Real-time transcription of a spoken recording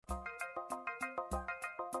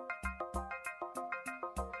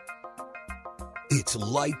It's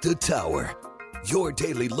Light the Tower, your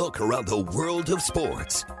daily look around the world of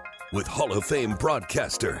sports. With Hall of Fame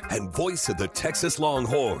broadcaster and voice of the Texas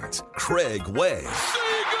Longhorns, Craig Way.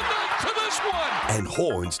 Say goodnight to this one! And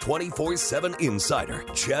Horns 24/7 insider,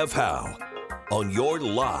 Jeff Howe. On your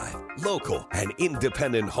live, local, and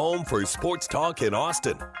independent home for sports talk in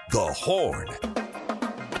Austin, The Horn.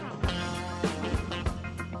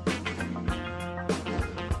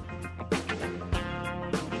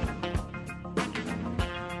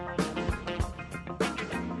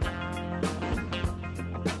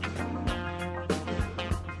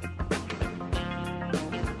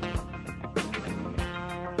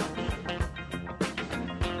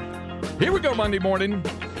 Here we go, Monday morning.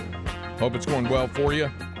 Hope it's going well for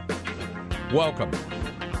you. Welcome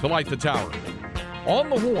to Light the Tower. On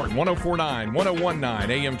the Horn, 104.9,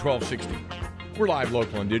 101.9, AM 1260. We're live,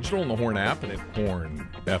 local, and digital on the Horn app and at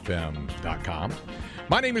hornfm.com.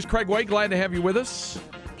 My name is Craig Way. Glad to have you with us.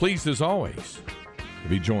 Pleased, as always, to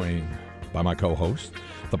be joined by my co-host,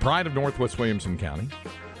 the pride of Northwest Williamson County,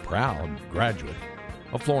 proud graduate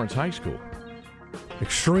of Florence High School.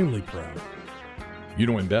 Extremely proud. You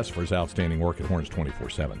know him best for his outstanding work at Horns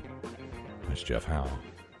 24/7. That's Jeff Howe.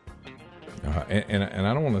 And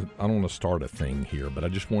I don't want to start a thing here, but I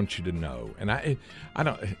just want you to know. And I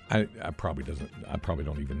probably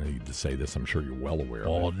don't even need to say this. I'm sure you're well aware.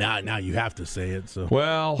 Well, of it. now you have to say it. So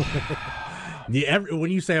well, when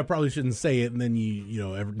you say I probably shouldn't say it, and then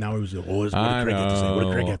now it was what did Craig have to say? What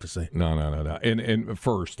did Craig have to say? No. And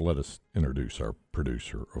first, let us introduce our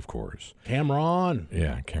producer, of course, Cameron.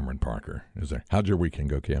 Yeah, Cameron Parker is there. How'd your weekend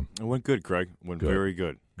go, Cam? It went good, Craig. Went very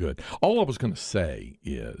good. Good. All I was going to say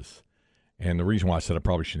is, and the reason why I said I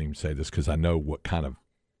probably shouldn't even say this because I know what kind of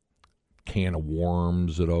can of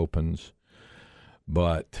worms it opens.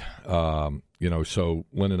 But, so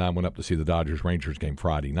Lynn and I went up to see the Dodgers-Rangers game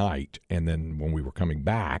Friday night, and then when we were coming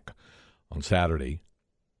back on Saturday,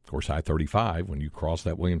 of course, I-35, when you cross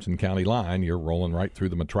that Williamson County line, you're rolling right through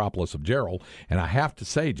the metropolis of Jarrell. And I have to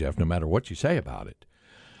say, Jeff, no matter what you say about it,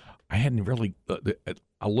 I hadn't really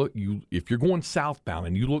if you're going southbound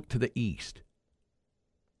and you look to the east,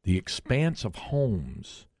 the expanse of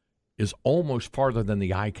homes is almost farther than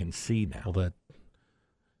the eye can see now. Well,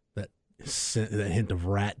 that hint of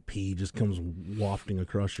rat pee just comes wafting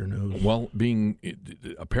across your nose. Well, being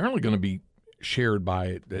apparently going to be shared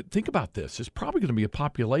by, think about this, there's probably going to be a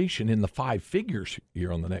population in the 5 figures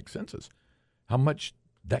here on the next census. How much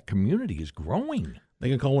that community is growing. They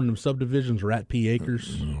can call one of them subdivisions Rat Pee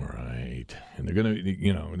Acres. All right. And they're going to,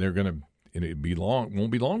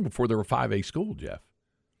 won't be long before they're a 5A school, Jeff.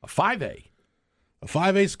 A 5A. A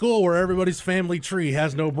 5A school where everybody's family tree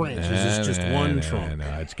has no branches. It's just one trunk.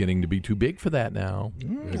 No, it's getting to be too big for that now. I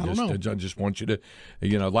don't know. I just want you to,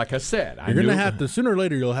 like I said. You're going to have to, sooner or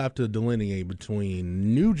later, you'll have to delineate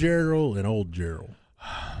between New Jarrell and Old Jarrell.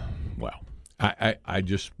 Well, I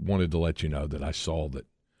just wanted to let you know that I saw that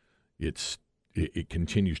it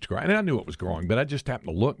continues to grow. And I knew it was growing, but I just happened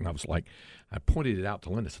to look, and I was like, I pointed it out to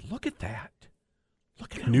Linda. I said, look at that.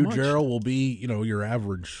 Look at how New much. Jarrell will be, your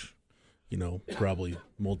average, probably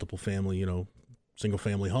multiple family, single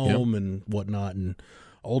family home and whatnot. And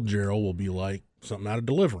Old Jarrell will be like something out of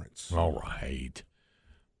Deliverance. All right.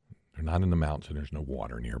 They're not in the mountains, and there's no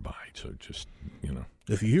water nearby. So just,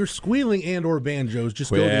 If you hear squealing and or banjos,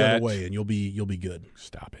 just go the other way, and you'll be good.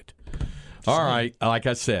 Stop it. All right. Like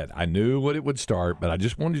I said, I knew what it would start, but I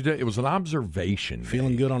just wanted to, it was an observation.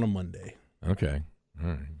 Feeling good on a Monday. Okay. All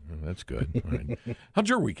right. Well, that's good. All right. How'd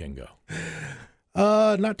your weekend go?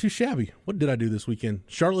 Not too shabby. What did I do this weekend?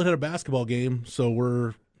 Charlotte had a basketball game,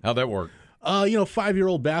 so How'd that work?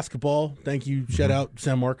 5-year-old basketball. Thank you. Shout out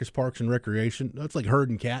San Marcos Parks and Recreation. That's like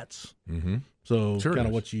herding cats. Mm-hmm. So Sure kind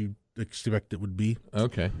of is. what you expect it would be.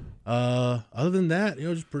 Okay. Other than that,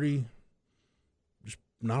 just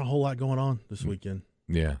not a whole lot going on this weekend.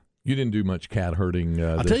 Yeah. You didn't do much cat herding.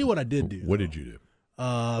 I'll tell you what I did do. What did you do?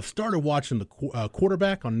 I've started watching the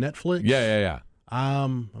Quarterback on Netflix. Yeah.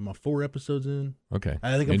 I'm 4 episodes in. Okay.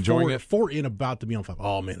 I think I'm enjoying four in, about to be on 5.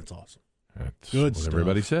 Oh man, it's awesome. That's Good what stuff.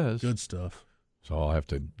 everybody says. Good stuff. So I'll have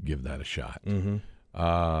to give that a shot. Mm-hmm.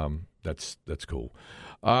 That's cool.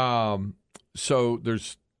 So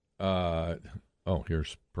there's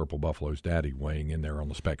here's Purple Buffalo's daddy weighing in there on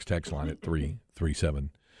the Specs text line at 337-36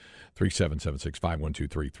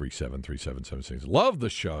 512-337-3776. Love the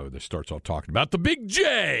show that starts off talking about the Big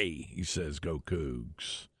J. He says, "Go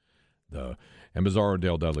Cougs." And Bizarro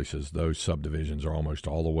Dale Dudley says those subdivisions are almost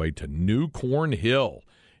all the way to New Corn Hill.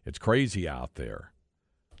 It's crazy out there.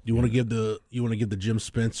 You want to give the Jim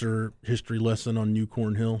Spencer history lesson on New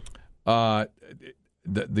Corn Hill?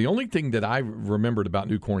 The only thing that I remembered about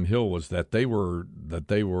New Corn Hill was that they were at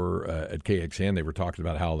KXN. They were talking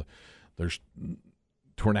about how there's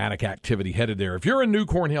tornadic activity headed there. If you're in New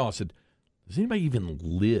Corn Hill, I said, does anybody even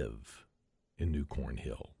live in New Corn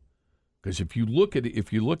Hill? Because if you look at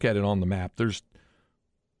it on the map, there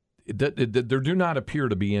do not appear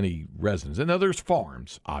to be any residents. And now there's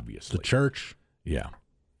farms, obviously. The church. Yeah,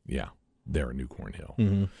 there in New Corn Hill.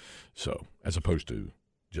 Mm-hmm. So as opposed to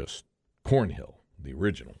just Corn Hill, the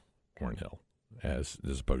original Corn Hill, as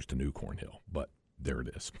opposed to New Corn Hill. But there it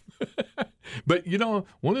is. But,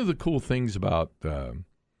 one of the cool things about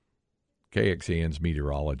KXAN's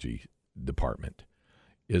meteorology department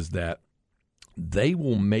is that they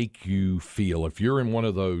will make you feel, if you're in one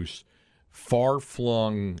of those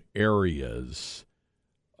far-flung areas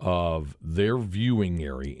of their viewing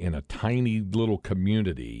area in a tiny little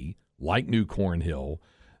community like New Corn Hill,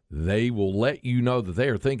 they will let you know that they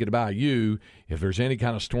are thinking about you. If there's any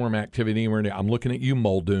kind of storm activity anywhere near, I'm looking at you,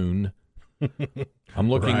 Muldoon. I'm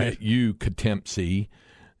looking at you, Catempsey.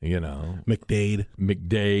 McDade.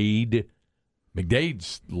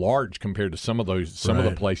 McDade's large compared to some of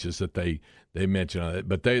the places that they mention,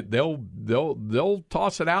 but they'll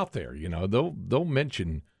toss it out there. They'll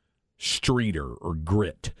mention Streeter or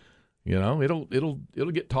Grit.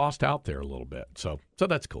 It'll get tossed out there a little bit. So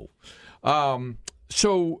that's cool.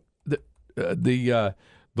 So the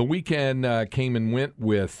weekend came and went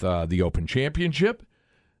with the Open Championship.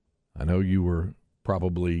 I know you were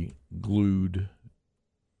probably glued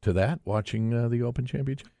to that, watching the Open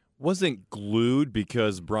Championship. Wasn't glued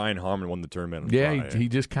because Brian Harman won the tournament on Friday. He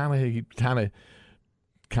just kind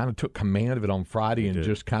of took command of it on Friday and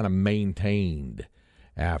just kind of maintained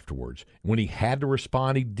afterwards. When he had to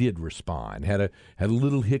respond, he did respond. Had a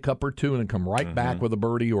little hiccup or two and then come right back with a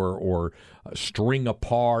birdie or a string of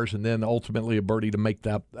pars and then ultimately a birdie to make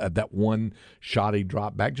that one shot he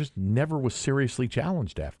dropped back. Just never was seriously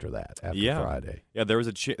challenged after Friday. Yeah, there was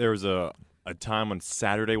a time on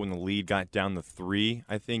Saturday when the lead got down to 3,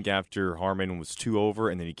 I think, after Harman was 2 over,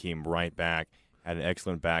 and then he came right back, had an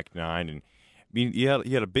excellent back 9. And I mean, you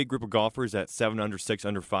had a big group of golfers at 7 under, 6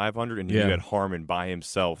 under, 500, and then you had Harman by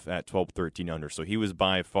himself at 12, 13 under. So he was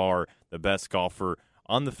by far the best golfer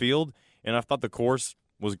on the field, and I thought the course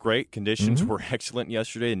was great. Conditions were excellent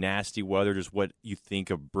yesterday. Nasty weather, just what you think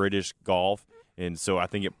of British golf. And so I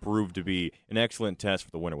think it proved to be an excellent test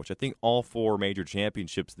for the winner, which I think all 4 major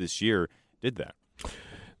championships this year did that.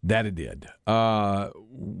 That it did.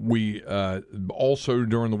 We also,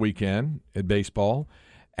 during the weekend at baseball,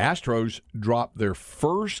 Astros dropped their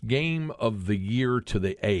first game of the year to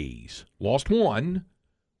the A's. Lost 1,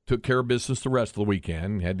 took care of business the rest of the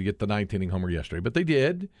weekend. Had to get the 9th inning homer yesterday, but they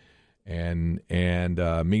did. And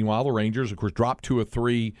meanwhile, the Rangers, of course, dropped 2 of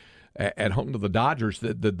 3 at home to the Dodgers.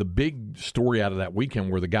 The big story out of that weekend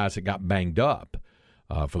were the guys that got banged up.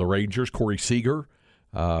 For the Rangers, Corey Seager,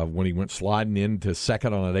 when he went sliding into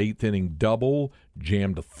second on an 8th inning double,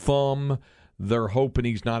 jammed a thumb. They're hoping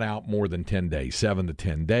he's not out more than 10 days, 7 to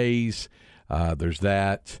 10 days. There's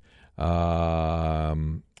that.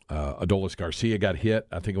 Adolis Garcia got hit,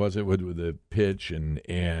 I think it was, with the pitch,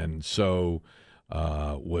 and so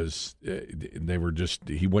they were just,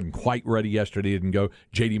 he wasn't quite ready yesterday, didn't go.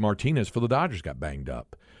 J.D. Martinez for the Dodgers got banged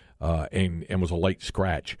up and was a late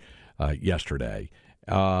scratch yesterday.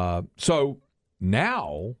 So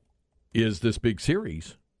now is this big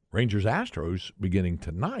series, Rangers-Astros, beginning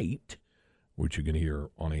tonight, which you're going to hear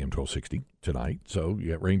on AM 1260 tonight. So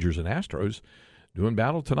you got Rangers and Astros doing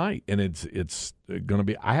battle tonight, and it's going to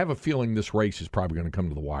be. I have a feeling this race is probably going to come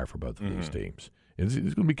to the wire for both of these teams. It's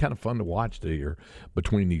going to be kind of fun to watch here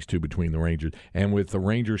between these two, between the Rangers, and with the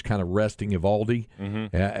Rangers kind of resting Eovaldi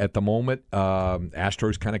at the moment.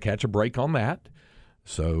 Astros kind of catch a break on that,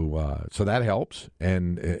 so that helps,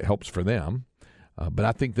 and it helps for them. But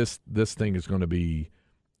I think this thing is going to be.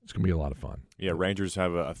 It's going to be a lot of fun. Yeah, Rangers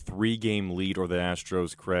have a 3-game lead over the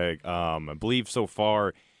Astros, Craig. I believe so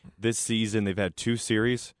far this season they've had 2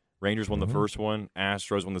 series. Rangers won the first one,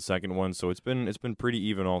 Astros won the second one, so it's been pretty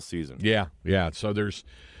even all season. Yeah. So there's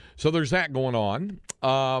that going on.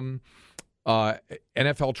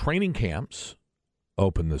 NFL training camps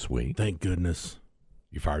open this week. Thank goodness.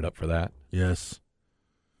 You fired up for that? Yes.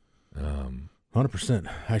 100%.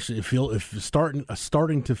 Actually, it's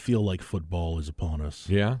starting to feel like football is upon us.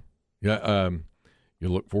 Yeah. You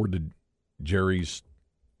look forward to Jerry's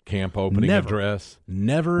camp opening address.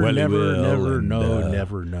 Never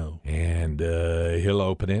know. And he'll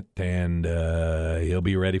open it, and he'll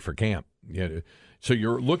be ready for camp. Yeah. So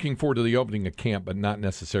you're looking forward to the opening of camp, but not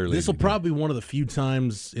necessarily. This will probably be one of the few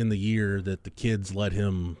times in the year that the kids let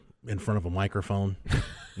him in front of a microphone.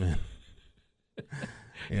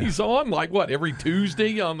 He's on every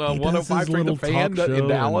Tuesday on 105.3 The Fan in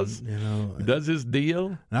Dallas. And, he does his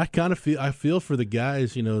deal. And I feel for the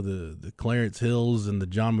guys, the Clarence Hills and the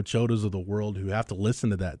John Machotas of the world who have to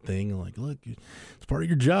listen to that thing. Like, look, it's part of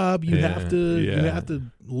your job. You have to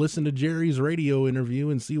listen to Jerry's radio interview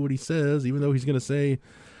and see what he says, even though he's going to say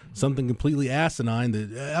something completely asinine.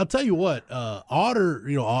 That I'll tell you what, Otter,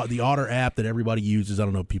 the Otter app that everybody uses. I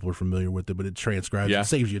don't know if people are familiar with it, but it transcribes. Yeah. It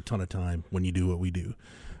saves you a ton of time when you do what we do.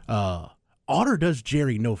 Otter does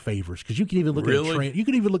Jerry no favors because you can even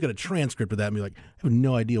look at a transcript of that and be like, I have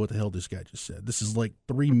no idea what the hell this guy just said. This is like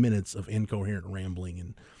 3 minutes of incoherent rambling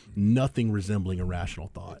and nothing resembling a rational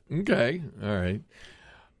thought. Okay, all right.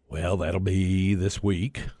 Well, that'll be this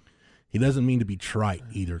week. He doesn't mean to be trite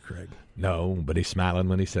either, Craig. No, but he's smiling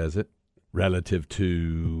when he says it relative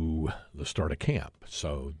to the start of camp.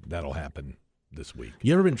 So that'll happen this week.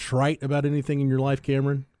 You ever been trite about anything in your life,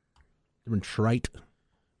 Cameron? You ever been trite?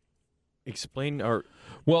 Explain or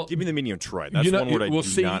give me the meaning of trite. That's one word I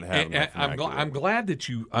do not have. I'm glad that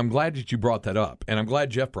you brought that up, and I'm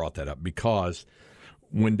glad Jeff brought that up because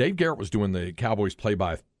when Dave Garrett was doing the Cowboys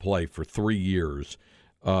play-by-play for 3 years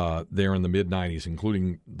there in the mid-'90s,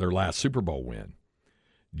 including their last Super Bowl win,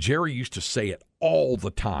 Jerry used to say it all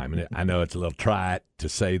the time. And I know it's a little trite to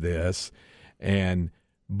say this,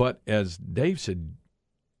 but as Dave said,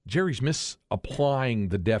 Jerry's misapplying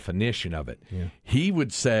the definition of it. Yeah. He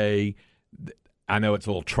would say, I know it's a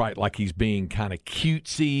little trite, like he's being kind of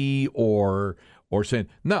cutesy or saying,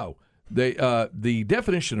 no, the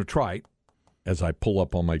definition of trite, as I pull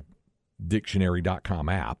up on my dictionary.com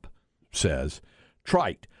app, says,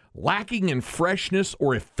 trite, lacking in freshness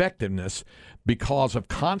or effectiveness because of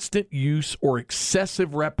constant use or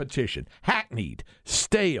excessive repetition. Hackneyed,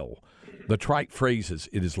 stale. The trite phrases,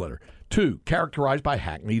 it is letter. 2, characterized by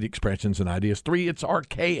hackneyed expressions and ideas. 3, it's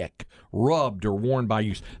archaic, rubbed or worn by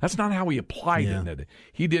use. That's not how he applied it.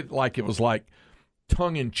 He did like it was like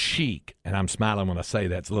tongue-in-cheek, and I'm smiling when I say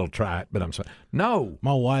that's a little trite, but I'm saying, no.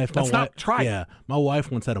 That's not trite. Yeah, my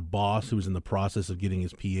wife once had a boss who was in the process of getting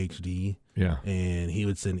his PhD. Yeah. And he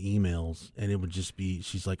would send emails, and it would just be,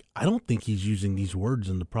 she's like, I don't think he's using these words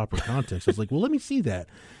in the proper context. I was like, well, let me see that.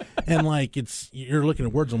 And like, you're looking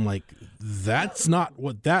at words, I'm like, that's not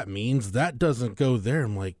what that means. That doesn't go there.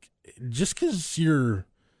 I'm like, just because you're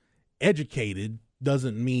educated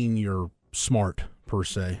doesn't mean you're smart, per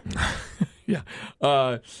se. Yeah.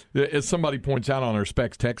 As somebody points out on our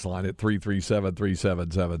Specs text line at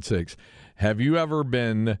 337-3776, have you ever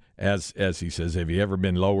been, as he says, have you ever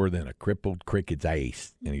been lower than a crippled cricket's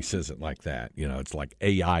ace? And he says it like that. It's like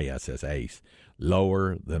AISS, ace.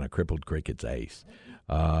 Lower than a crippled cricket's ace.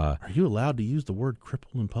 Are you allowed to use the word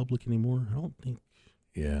crippled in public anymore? I don't think.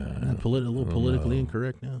 Yeah. A little politically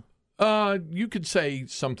incorrect now. You could say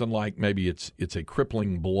something like maybe it's a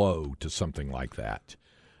crippling blow to something like that.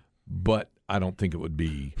 But I don't think it would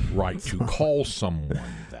be right to call someone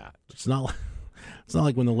that. It's not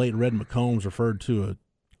like when the late Red McCombs referred to a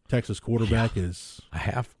Texas quarterback as a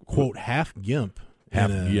half gimp.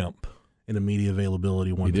 Gimp. In a media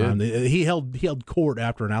availability one time. He held court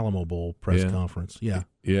after an Alamo Bowl press conference. Yeah.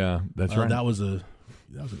 Yeah, that's right. That was an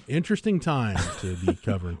interesting time to be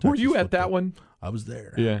covering Texas Were you at football. that one? I was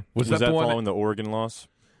there. Yeah. Was that the one following the Oregon loss?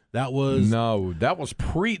 That was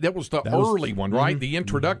the early one, right? Mm-hmm. The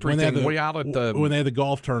introductory thing way out at the when they had the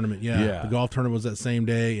golf tournament. Yeah. The golf tournament was that same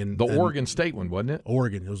day, and Oregon State one, wasn't it?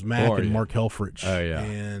 Oregon. It was Mac and Mark Helfrich. Oh yeah.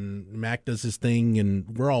 And Mac does his thing,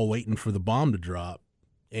 and we're all waiting for the bomb to drop,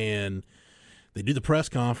 and they do the press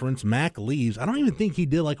conference. Mac leaves. I don't even think he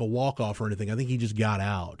did like a walk off or anything. I think he just got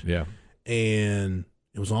out. Yeah. And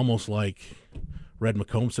it was almost like Red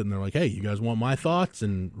McComb sitting there, like, "Hey, you guys want my thoughts?"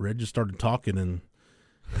 And Red just started talking and.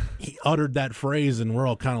 He uttered that phrase, and we're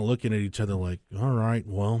all kind of looking at each other like, all right,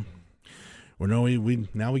 well, we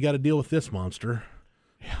got to deal with this monster.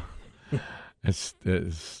 Yeah. As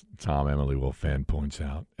Tom Emily Wolfan points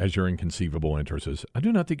out, as your inconceivable interest is, I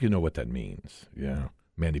do not think you know what that means. Yeah.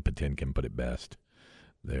 Mandy Patinkin put it best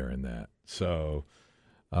there in that. So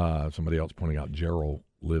somebody else pointing out Gerald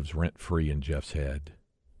lives rent-free in Jeff's head.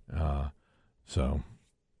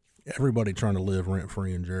 Everybody trying to live rent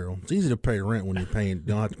free in Gerald. It's easy to pay rent when you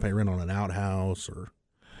don't have to pay rent on an outhouse or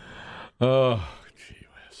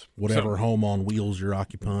whatever home on wheels you're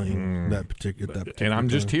occupying that particular and I'm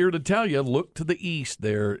just here to tell you, look to the east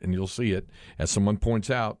there and you'll see it. As someone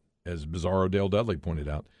points out, as Bizarro Dale Dudley pointed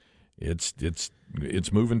out, it's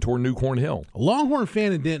moving toward New Corn Hill. A Longhorn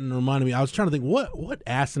fan in Denton reminded me. I was trying to think what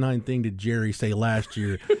asinine thing did Jerry say last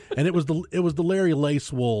year, and it was the Larry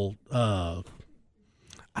Lacewell.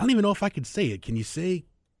 I don't even know if I could say it. Can you say?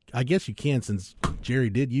 I guess you can, since Jerry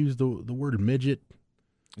did use the word midget.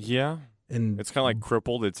 Yeah. And it's kind of like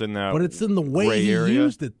crippled. It's in that, but it's in the way he area.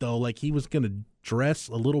 used it, though. Like he was going to dress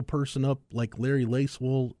a little person up like Larry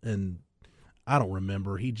Lacewell, and I don't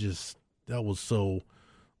remember. That was so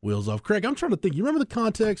wheels off. Craig, I'm trying to think. You remember the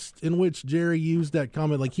context in which Jerry used that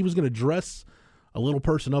comment? Like he was going to dress a little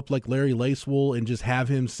person up like Larry Lacewell and just have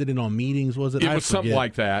him sitting on meetings, was it? It was something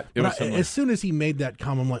like that. As soon as he made that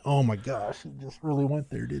comment, I'm like, oh my gosh, he just really went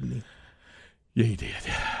there, didn't he? Yeah, he did.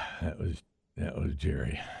 That was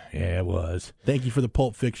Jerry. Yeah, it was. Thank you for the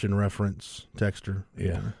Pulp Fiction reference, Texter.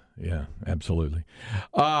 Yeah, absolutely.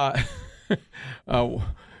 The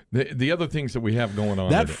other things that we have going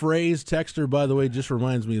on. That phrase, Texter, by the way, just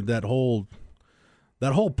reminds me of that whole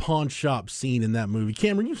pawn shop scene in that movie.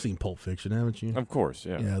 Cameron, you've seen Pulp Fiction, haven't you? Of course,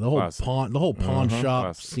 yeah. Yeah, the whole pawn shop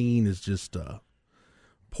Classic. scene is just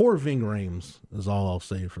poor Ving Rhames is all I'll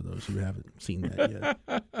say for those who haven't seen that yet.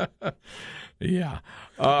 Yeah.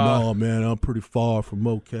 No, man, I'm pretty far from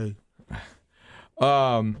okay.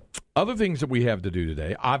 Other things that we have to do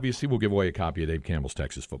today, obviously we'll give away a copy of Dave Campbell's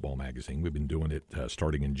Texas Football Magazine. We've been doing it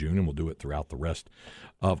starting in June, and we'll do it throughout the rest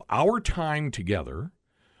of our time together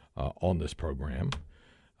on this program.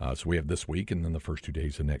 So we have this week and then the first 2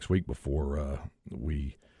 days of next week before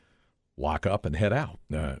we lock up and head out,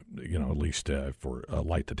 at least for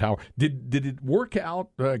Light the Tower. Did it work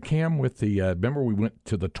out, Cam, with the remember we went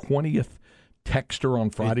to the 20th texter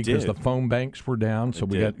on Friday because the phone banks were down, so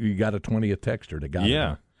you got a 20th texter that got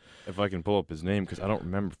it. If I can pull up his name, because I don't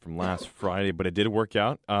remember from last Friday, but it did work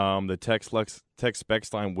out. The text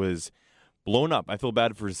specs line was blown up. I feel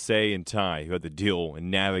bad for Say and Ty, who had to deal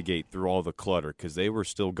and navigate through all the clutter, because they were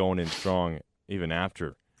still going in strong even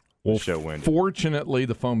after the show ended. Fortunately,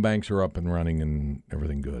 the phone banks are up and running and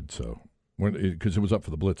everything good. So, because it was up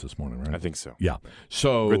for the Blitz this morning, right? I think so. Yeah.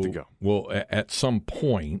 So, good to go. Well, at some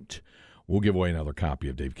point, we'll give away another copy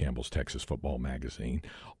of Dave Campbell's Texas Football Magazine.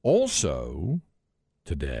 Also,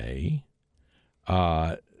 today,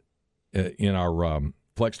 in our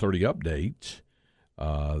Flex 30 update,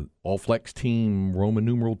 All Flex Team Roman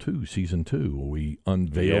numeral 2, Season 2, we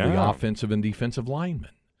unveil the offensive and defensive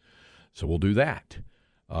linemen. So we'll do that.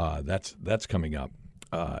 That's coming up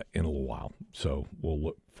in a little while. So we'll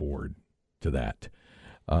look forward to that.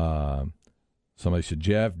 Somebody said,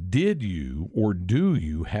 Jeff, did you or do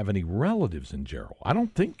you have any relatives in Gerald? I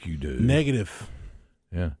don't think you do. Negative.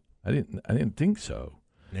 Yeah, I didn't think so.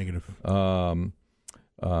 Negative. Someone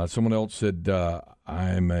else said,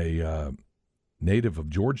 I'm a native of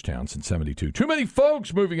Georgetown since 1972. Too many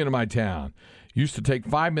folks moving into my town. Used to take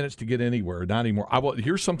 5 minutes to get anywhere. Not anymore.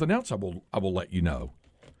 Here's something else I will let you know,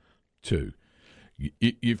 too.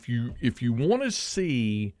 If you want to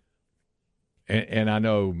see, and I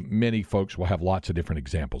know many folks will have lots of different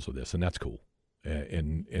examples of this, and that's cool,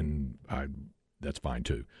 and that's fine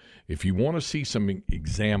too. If you want to see some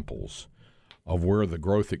examples of where the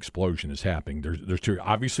growth explosion is happening, there's two.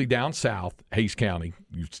 Obviously down south, Hays County,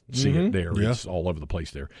 you see it there. Yeah. It's all over the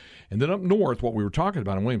place there. And then up north, what we were talking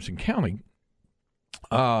about in Williamson County,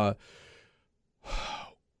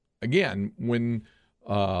 again, when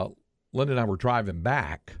Linda and I were driving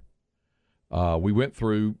back, we went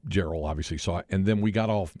through Gerald, obviously saw it, and then we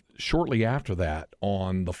got off shortly after that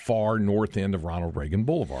on the far north end of Ronald Reagan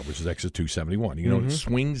Boulevard, which is exit 271. It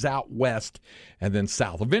swings out west and then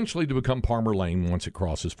south, eventually to become Palmer Lane once it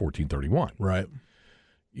crosses 1431. Right.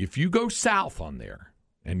 If you go south on there,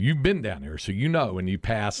 and you've been down there, so you know, and you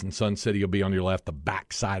pass, and Sun City will be on your left, the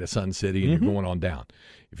back side of Sun City, and you're going on down.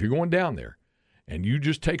 If you're going down there, and you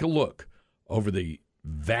just take a look over the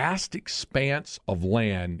vast expanse of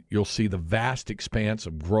land, you'll see the vast expanse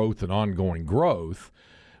of growth and ongoing growth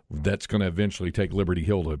that's going to eventually take Liberty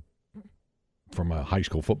Hill to, from a high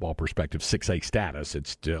school football perspective, 6A status.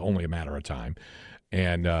 It's only a matter of time.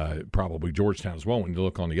 And probably Georgetown as well when you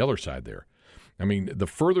look on the other side there. I mean, the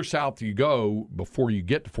further south you go before you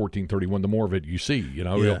get to 1431, the more of it you see.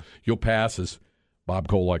 You'll pass, as Bob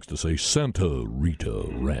Cole likes to say, Santa Rita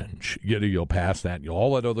Ranch. You'll pass that,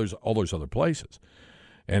 all those other places.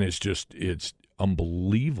 And it's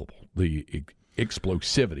unbelievable, the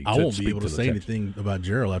explosivity. I won't be able to say anything about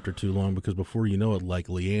Gerald after too long, because before you know it, like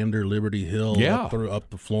Leander, Liberty Hill, up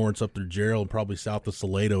to Florence, up to Gerald, and probably south of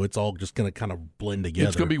Salado, it's all just going to kind of blend together.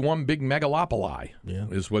 It's going to be one big megalopoli.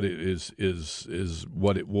 Is what it is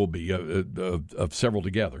what it will be of several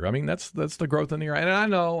together. I mean, that's the growth in the area. And I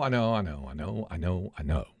know.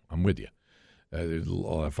 I'm with you. There's a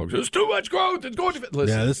lot of folks. There's too much growth. It's going to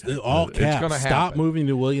listen. Yeah, this all caps. It's going to happen. Stop moving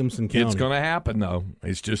to Williamson County. It's going to happen, though.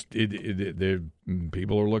 It's just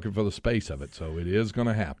people are looking for the space of it, so it is going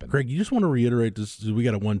to happen. Craig, you just want to reiterate this? We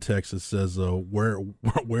got a one text that says, "Where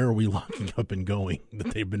are we locking up and going?"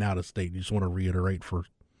 That they've been out of state. You just want to reiterate for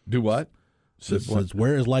do what? It says,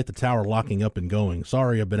 "Where is Light the Tower locking up and going?"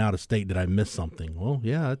 Sorry, I've been out of state. Did I miss something? Well,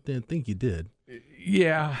 yeah, I think you did.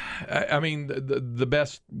 Yeah, I mean the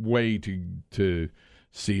best way to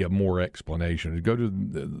see a more explanation is go to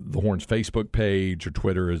the Horns Facebook page or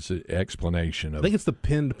Twitter as an explanation. I think it's the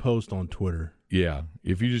pinned post on Twitter. Yeah,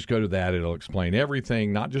 if you just go to that, it'll explain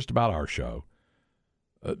everything, not just about our show,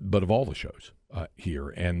 but of all the shows here.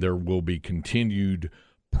 And there will be continued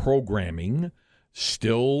programming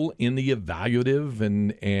still in the evaluative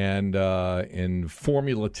and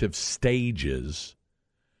formulative stages.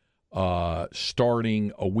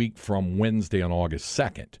 Starting a week from Wednesday on August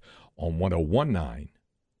 2nd on 101.9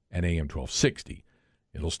 and AM 1260.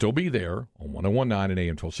 It'll still be there on 101.9 and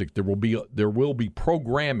AM 1260. There will be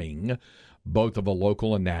programming both of a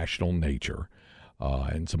local and national nature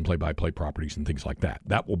and some play-by-play properties and things like that.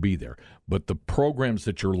 That will be there. But the programs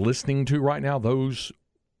that you're listening to right now, those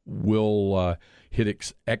will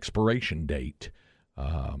hit expiration date.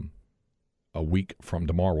 A week from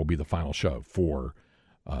tomorrow will be the final show for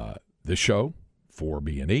this show, for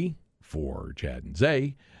B&E, for Chad and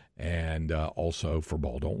Zay, and also for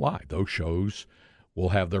Ball Don't Lie. Those shows will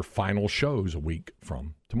have their final shows a week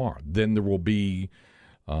from tomorrow. Then there will be,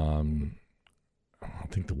 I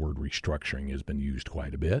think the word restructuring has been used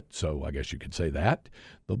quite a bit, so I guess you could say that.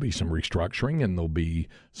 There'll be some restructuring, and there'll be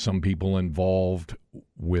some people involved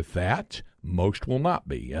with that. Most will not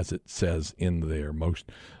be, as it says in there. Most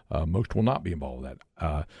will not be involved with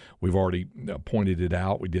that. We've already pointed it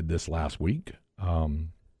out. We did this last week. Our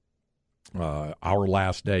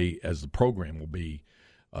last day as the program will be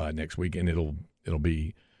next week, and it'll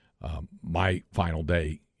be my final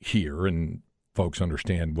day here. And folks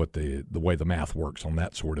understand what the way the math works on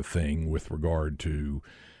that sort of thing with regard to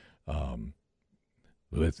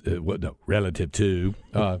relative to.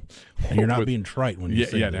 And you're not being trite when you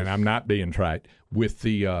say this. And I'm not being trite with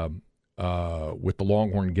the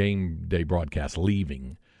Longhorn Game Day broadcast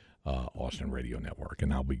leaving Austin Radio Network,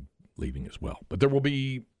 and I'll be leaving as well. But there will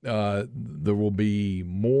be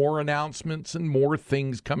more announcements and more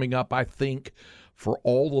things coming up, I think, for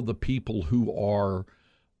all of the people who are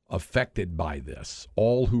affected by this,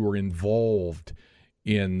 all who are involved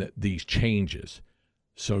in these changes.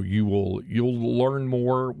 So you'll learn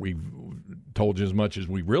more. We've told you as much as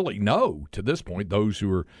we really know to this point, those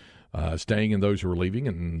who are staying and those who are leaving,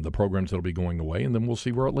 and the programs that will be going away, and then we'll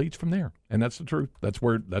see where it leads from there. And that's the truth. That's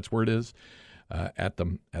where it is at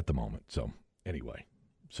the moment. So anyway,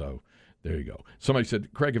 so there you go. Somebody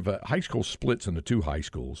said, Craig, if a high school splits into two high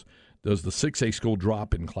schools, does the 6A school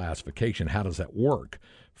drop in classification? How does that work?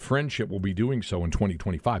 Friendship will be doing so in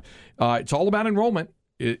 2025. It's all about enrollment.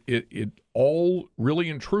 It all really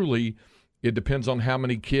and truly, it depends on how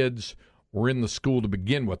many kids were in the school to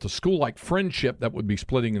begin with. A school like Friendship that would be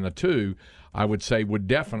splitting into two, I would say, would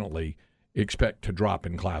definitely expect to drop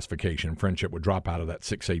in classification. Friendship would drop out of that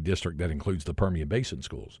 6A district that includes the Permian Basin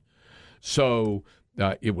schools. So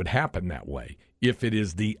it would happen that way. If it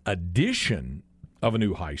is the addition of a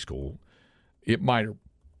new high school, it might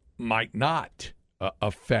not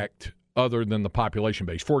affect other than the population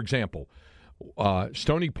base. For example,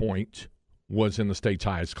 Stony Point was in the state's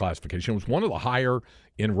highest classification. It was one of the higher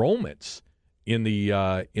enrollments in the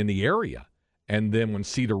area. And then when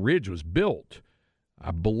Cedar Ridge was built,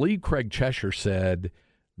 I believe Craig Cheshire said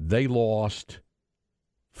they lost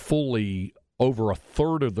fully over a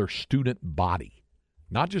third of their student body.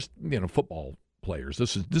 Not just football players.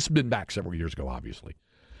 This has been back several years ago, obviously,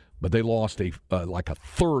 but they lost like a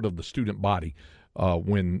third of the student body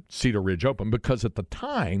when Cedar Ridge opened, because at the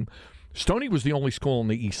time Stony was the only school on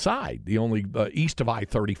the east side, the only east of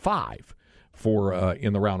I-35 for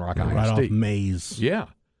in the Round Rock ISD. Right off Mays. Yeah.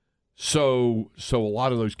 So a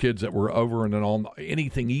lot of those kids that were over and on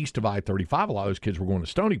anything east of I-35, a lot of those kids were going to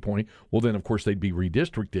Stony Point. Well, then, of course, they'd be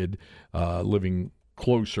redistricted, living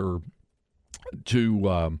closer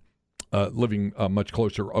to living much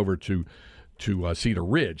closer over to Cedar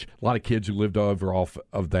Ridge. A lot of kids who lived over off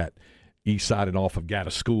of that east side and off of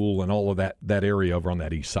Gaddis School and all of that able over on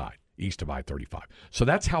that east side, east of I-35. So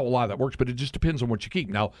that's how a lot of that works, but it just depends on what you keep.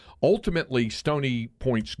 Now, ultimately, Stony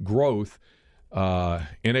Point's growth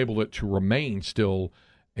enabled it to remain still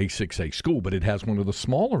a 6A school, but it has one of the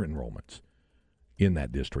smaller enrollments in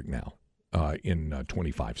that district now in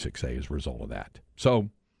 25 6A as a result of that. So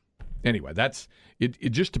anyway, that's it. It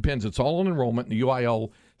just depends. It's all on enrollment. The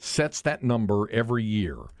UIL sets that number every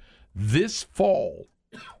year. This fall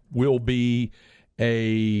will be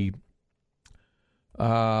a,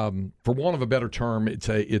 for want of a better term, it's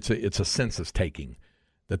a census taking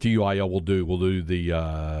that the UIL will do. We'll do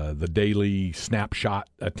the daily snapshot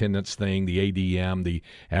attendance thing, the ADM, the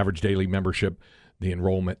average daily membership, the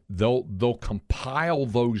enrollment. They'll compile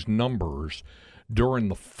those numbers during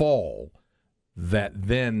the fall. That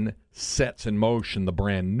then sets in motion the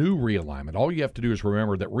brand new realignment. All you have to do is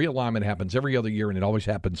remember that realignment happens every other year, and it always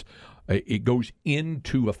happens. It goes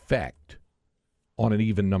into effect on an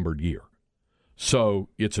even-numbered year. So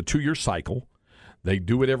it's a 2-year cycle. They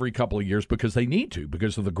do it every couple of years because they need to,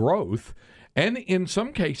 because of the growth, and in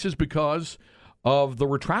some cases because of the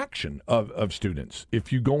retraction of students.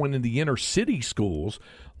 If you go into the inner city schools,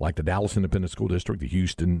 like the Dallas Independent School District, the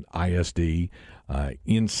Houston ISD,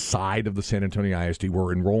 inside of the San Antonio ISD,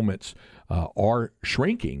 where enrollments are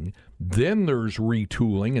shrinking, then there's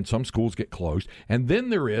retooling, and some schools get closed. And then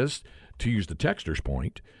there is, to use the texter's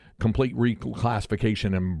point, complete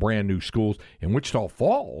reclassification in brand new schools. In Wichita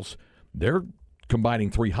Falls, they're combining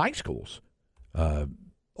 3 high schools.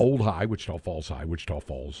 Old High, Wichita Falls,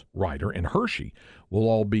 Ryder, and Hershey will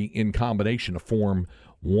all be in combination to form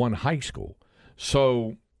one high school.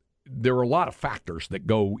 So there are a lot of factors that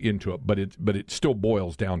go into it, but it still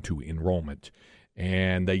boils down to enrollment.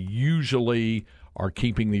 And they usually are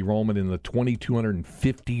keeping the enrollment in the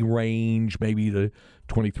 2,250 range, maybe the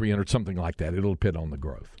 2,300, something like that. It'll depend on the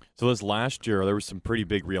growth. So this last year, there was some pretty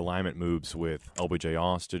big realignment moves with LBJ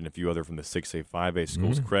Austin and a few other from the 6A, 5A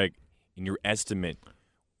schools. Mm-hmm. Craig, in your estimate,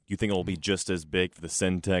 you think it'll be just as big for the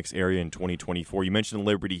Centex area in 2024? You mentioned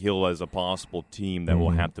Liberty Hill as a possible team that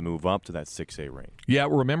will have to move up to that 6A range. Yeah,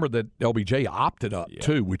 remember that LBJ opted up,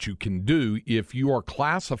 too, which you can do if you are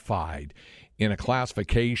classified in a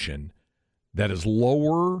classification that is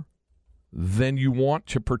lower than you want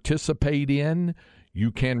to participate in.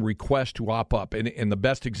 You can request to opt up. And the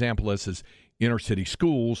best example is inner city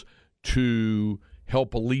schools to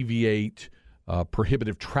help alleviate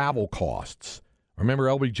prohibitive travel costs. Remember,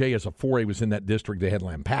 LBJ as a 4A was in that district. They had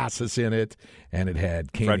Lampasas in it, and it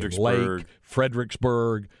had Canyon Lake,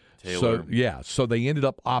 Fredericksburg. Taylor. So they ended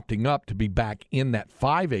up opting up to be back in that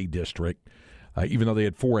 5A district, even though they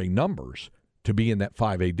had 4A numbers, to be in that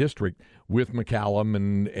 5A district with McCallum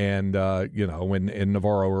and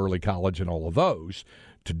Navarro Early College and all of those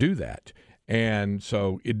to do that. And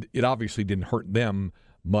so it obviously didn't hurt them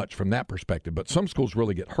much from that perspective, but some schools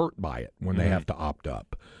really get hurt by it when they have to opt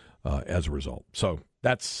up. As a result. So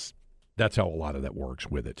that's how a lot of that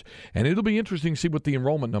works with it. And it'll be interesting to see what the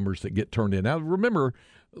enrollment numbers that get turned in. Now, remember,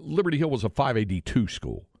 Liberty Hill was a 5AD2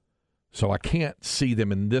 school, so I can't see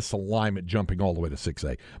them in this alignment jumping all the way to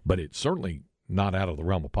 6A, but it's certainly not out of the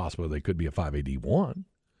realm of possibility they could be a 5AD1,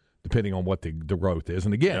 depending on what the growth is.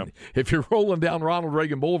 And again, if you're rolling down Ronald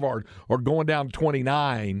Reagan Boulevard or going down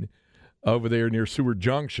 29 over there near Seward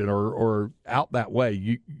Junction or out that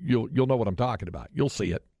way, you'll know what I'm talking about. You'll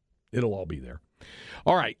see it. It'll all be there.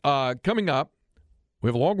 All right, coming up, we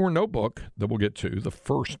have a Longhorn Notebook that we'll get to, the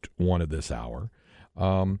first one of this hour.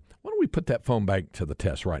 Why don't we put that phone bank to the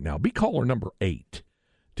test right now? Be caller number 8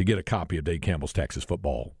 to get a copy of Dave Campbell's Texas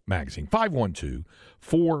Football Magazine.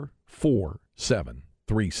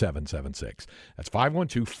 512-447-3776. That's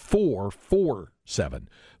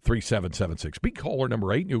 512-447-3776. Be caller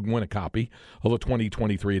number 8, and you'll win a copy of the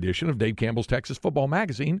 2023 edition of Dave Campbell's Texas Football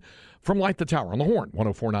Magazine from Light the Tower on the Horn,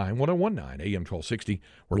 104.9, 101.9, AM 1260.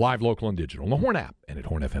 We're live, local, and digital on the Horn app and at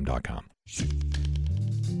hornfm.com.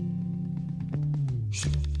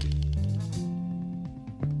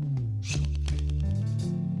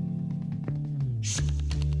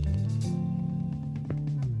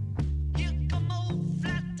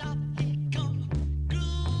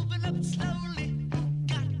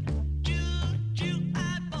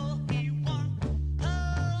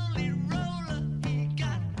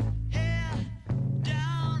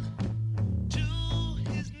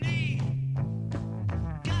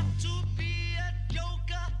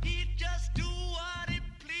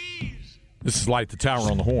 This is Light the Tower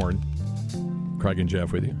on the Horn. Craig and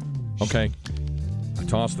Jeff with you. Okay. I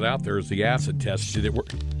tossed it out there as the acid test. Did it work?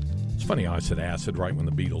 It's funny how I said acid right when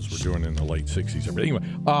the Beatles were doing it in the late 60s. But anyway,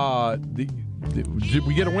 did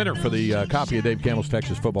we get a winner for the copy of Dave Campbell's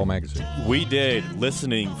Texas Football Magazine? We did,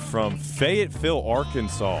 listening from Fayetteville,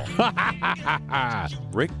 Arkansas.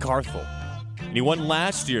 Rick Carthel. And he won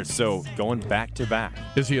last year, so going back-to-back.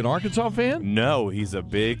 Is he an Arkansas fan? No, he's a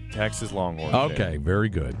big Texas Longhorn fan. Okay, very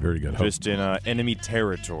good, very good. Just in enemy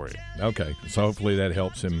territory. Okay, so hopefully that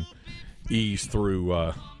helps him ease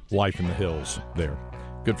through life in the hills there.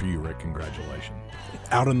 Good for you, Rick. Congratulations.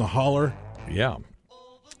 Out in the holler. Yeah.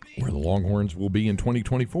 Where the Longhorns will be in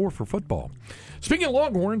 2024 for football. Speaking of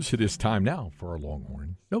Longhorns, it is time now for our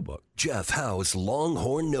Longhorn Notebook. Jeff Howe's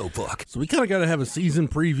Longhorn Notebook. So we kind of got to have a season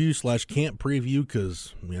preview / camp preview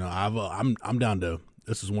because, I'm down to,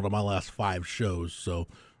 this is one of my last 5 shows, so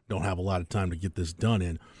don't have a lot of time to get this done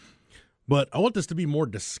in. But I want this to be more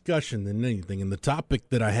discussion than anything. And the topic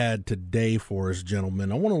that I had today for us, gentlemen,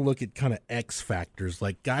 I want to look at kind of X factors,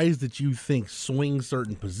 like guys that you think swing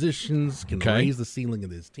certain positions, can raise the ceiling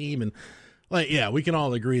of this team. And, we can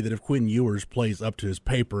all agree that if Quinn Ewers plays up to his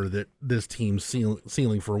paper, that this team's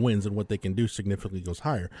ceiling for wins and what they can do significantly goes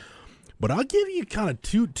higher. But I'll give you kind of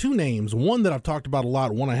two names, one that I've talked about a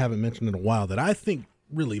lot, one I haven't mentioned in a while, that I think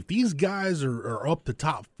really if these guys are up to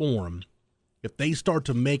top form, if they start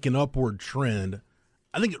to make an upward trend,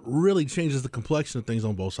 I think it really changes the complexion of things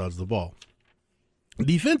on both sides of the ball.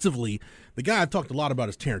 Defensively, the guy I've talked a lot about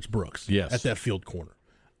is Terrence Brooks at that field corner.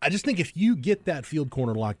 I just think if you get that field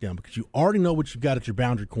corner locked down because you already know what you've got at your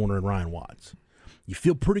boundary corner in Ryan Watts, you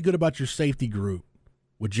feel pretty good about your safety group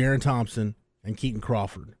with Jaron Thompson and Keaton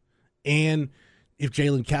Crawford. And if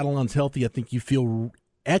Jalen Catalon's healthy, I think you feel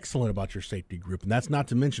excellent about your safety group, and that's not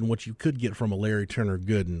to mention what you could get from a Larry Turner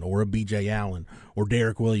Gooden or a B.J. Allen or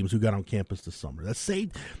Derek Williams who got on campus this summer.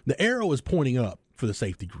 The arrow is pointing up for the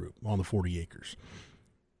safety group on the 40 acres.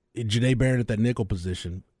 Janae Barrett at that nickel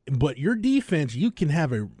position. But your defense, you can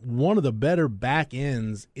have one of the better back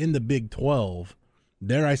ends in the Big 12,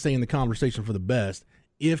 dare I say in the conversation for the best,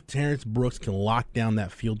 if Terrence Brooks can lock down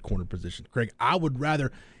that field corner position. Craig, I would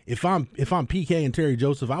rather, if I'm PK and Terry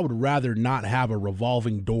Joseph, I would rather not have a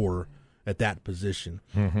revolving door at that position.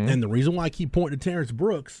 Mm-hmm. And the reason why I keep pointing to Terrence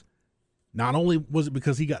Brooks, not only was it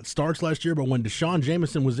because he got starts last year, but when Deshaun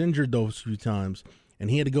Jameson was injured those few times and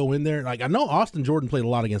he had to go in there, I know Austin Jordan played a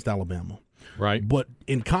lot against Alabama. Right. But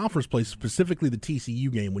in conference play, specifically the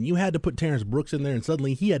TCU game, when you had to put Terrence Brooks in there and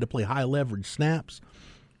suddenly he had to play high leverage snaps,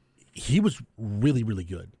 he was really, really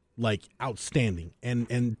good, outstanding,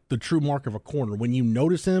 and the true mark of a corner. When you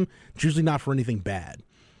notice him, it's usually not for anything bad.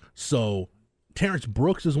 So Terrence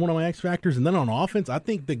Brooks is one of my X factors. And then on offense, I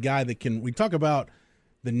think the guy that can – we talk about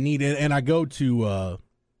the need – and I go to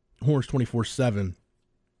Horns 24/7,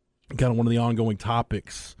 kind of one of the ongoing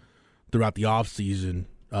topics throughout the offseason.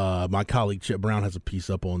 My colleague Chip Brown has a piece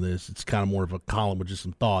up on this. It's kind of more of a column with just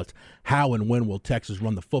some thoughts. How and when will Texas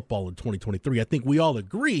run the football in 2023? I think we all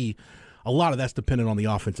agree a lot of that's dependent on the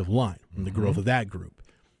offensive line and the growth of that group.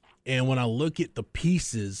 And when I look at the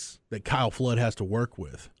pieces that Kyle Flood has to work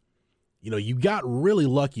with, you got really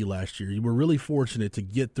lucky last year. You were really fortunate to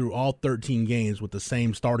get through all 13 games with the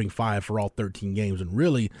same starting 5 for all 13 games. And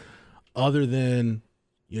really, other than –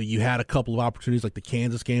 you had a couple of opportunities like the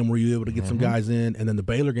Kansas game where you were able to get some guys in, and then the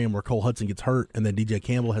Baylor game where Cole Hudson gets hurt and then DJ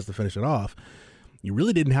Campbell has to finish it off. You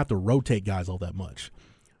really didn't have to rotate guys all that much.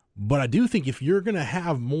 But I do think if you're going to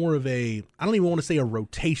have more of I don't even want to say a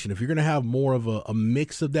rotation, if you're going to have more of a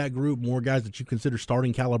mix of that group, more guys that you consider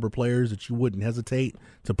starting caliber players that you wouldn't hesitate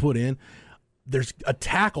to put in, there's a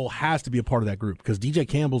tackle has to be a part of that group because DJ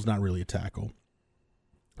Campbell's not really a tackle.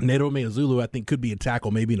 Neto Meazulu, I think, could be a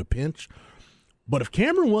tackle maybe in a pinch. But if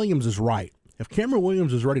Cameron Williams is right, if Cameron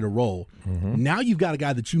Williams is ready to roll, now you've got a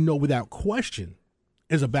guy that you know without question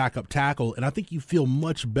is a backup tackle, and I think you feel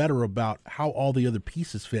much better about how all the other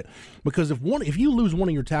pieces fit. Because if you lose one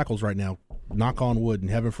of your tackles right now, knock on wood and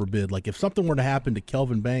heaven forbid, if something were to happen to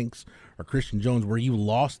Kelvin Banks or Christian Jones where you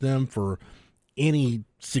lost them for any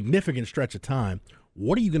significant stretch of time,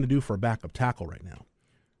 what are you going to do for a backup tackle right now?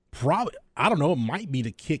 Probably, I don't know, it might be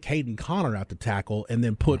to kick Hayden Connor out to tackle and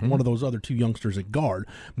then put one of those other 2 youngsters at guard.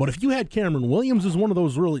 But if you had Cameron Williams as one of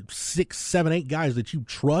those really 6, 7, 8 guys that you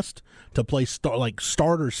trust to play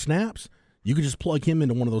starter snaps, you could just plug him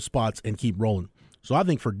into one of those spots and keep rolling. So I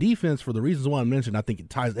think for defense, for the reasons why I mentioned, I think it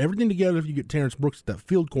ties everything together if you get Terrence Brooks at that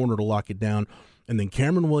field corner to lock it down, and then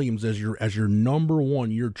Cameron Williams as your number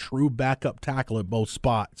one, your true backup tackle at both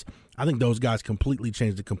spots. I think those guys completely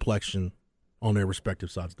change the complexion on their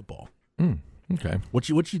respective sides of the ball. Okay. What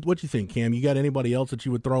you think, Cam? You got anybody else that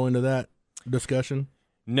you would throw into that discussion?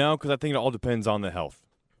 No, because I think it all depends on the health.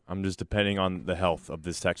 I'm just depending on the health of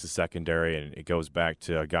this Texas secondary, and it goes back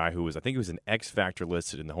to a guy who was, I think he was an X factor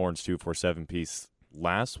listed in the Horns 247 piece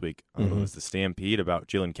last week. I don't know, it was the Stampede about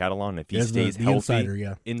Jalen Catalon. If he stays healthy,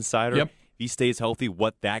 insider, Yep. If he stays healthy,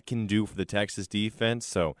 what that can do for the Texas defense.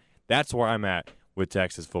 So that's where I'm at with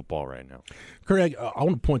Texas football right now. Craig, I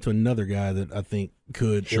want to point to another guy that I think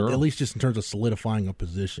could, at least just in terms of solidifying a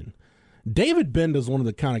position. David Benda is one of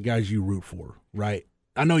the kind of guys you root for, right?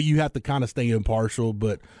 I know you have to kind of stay impartial,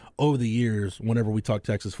 but over the years, whenever we talk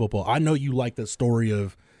Texas football, I know you like the story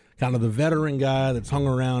of kind of the veteran guy that's hung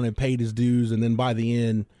around and paid his dues, and then by the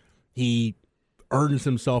end, he earns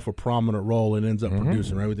himself a prominent role and ends up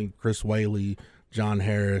producing, right? We think Chris Whaley, John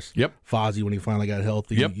Harris, Fozzie when he finally got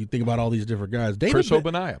healthy. You think about all these different guys. Chris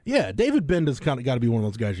Obanaya. Yeah, David Benda's kind of got to be one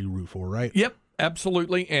of those guys you root for, right? Yep,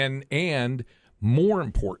 absolutely. And more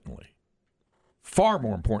importantly, far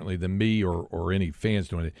more importantly than me or any fans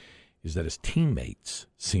doing it, is that his teammates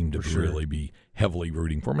seem to really be heavily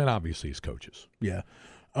rooting for him, and obviously his coaches. Yeah.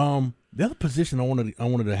 The other position I wanted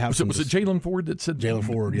to have was it Jalen Ford that said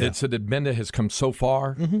that said that Benda has come so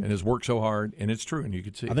far and has worked so hard, and it's true, and you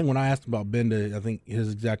could see. I think when I asked about Benda, I think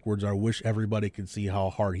his exact words are, "I wish everybody could see how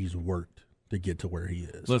hard he's worked to get to where he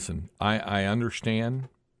is." Listen, I understand,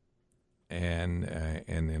 and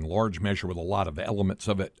in large measure with a lot of elements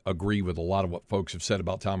of it, agree with a lot of what folks have said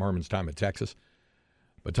about Tom Herman's time at Texas.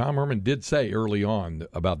 But Tom Herman did say early on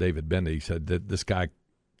about David Benda, he said that this guy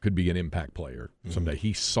could be an impact player someday.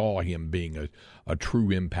 He saw him being a true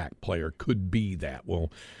impact player, could be that.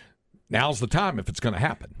 Well, now's the time if it's going to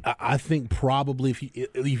happen. I think probably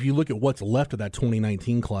if you look at what's left of that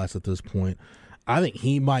 2019 class at this point, I think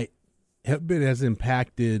he might have been as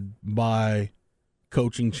impacted by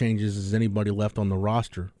coaching changes as anybody left on the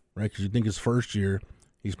roster, right? Because you think his first year,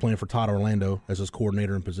 he's playing for Todd Orlando as his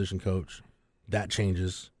coordinator and position coach. That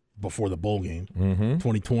changes before the bowl game.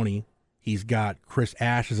 2020, he's got Chris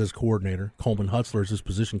Ash as his coordinator, Coleman Hutzler as his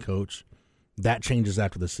position coach. That changes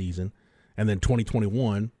after the season. And then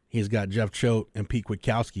 2021, he's got Jeff Choate and Pete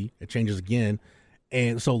Kwiatkowski. It changes again.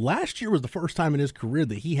 And so last year was the first time in his career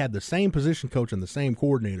that he had the same position coach and the same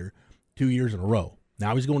coordinator 2 years in a row.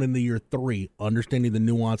 Now he's going into year 3, understanding the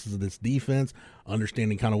nuances of this defense,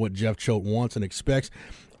 understanding kind of what Jeff Choate wants and expects.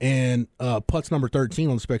 And Putz number 13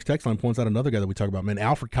 on the Specs text line points out another guy that we talk about, man,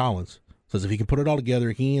 Alfred Collins. Says if he can put it all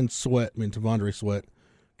together, he and T'Vondre Sweat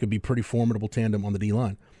could be pretty formidable tandem on the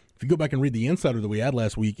D-line. If you go back and read the insider that we had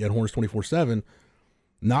last week at Horns 24/7,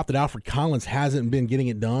 not that Alfred Collins hasn't been getting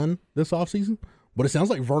it done this offseason, but it sounds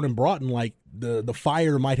like Vernon Broughton, like the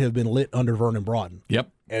fire might have been lit under Vernon Broughton. Yep.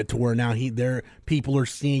 To where now people are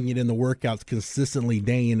seeing it in the workouts consistently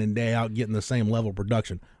day in and day out, getting the same level of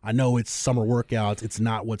production. I know it's summer workouts. It's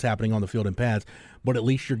not what's happening on the field and pads, but at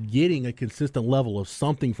least you're getting a consistent level of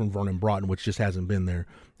something from Vernon Broughton, which just hasn't been there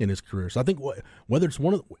in his career. So I think whether it's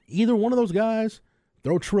either one of those guys,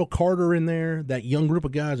 throw Trill Carter in there, that young group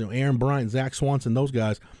of guys, Aaron Bryant, Zach Swanson, those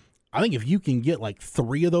guys, I think if you can get like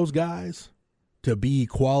 3 of those guys to be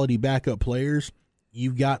quality backup players,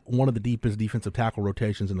 you've got one of the deepest defensive tackle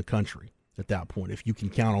rotations in the country at that point. If you can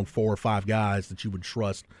count on 4 or 5 guys that you would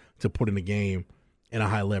trust to put in a game in a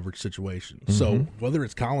high leverage situation. So whether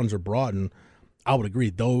it's Collins or Broughton, I would agree.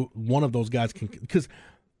 Though one of those guys can, because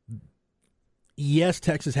yes,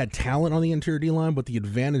 Texas had talent on the interior D line, but the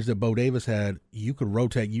advantage that Bo Davis had, you could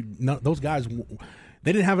rotate. Those guys,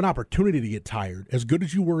 they didn't have an opportunity to get tired. As good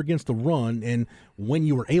as you were against the run, and when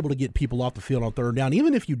you were able to get people off the field on third down,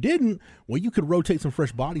 even if you didn't, well, you could rotate some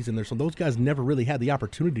fresh bodies in there. So those guys never really had the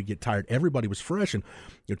opportunity to get tired. Everybody was fresh. And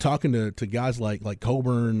you're talking to guys like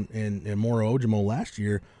Coburn and Moro Ojimo last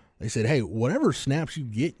year. They said, hey, whatever snaps you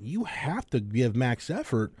get, you have to give max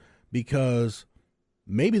effort, because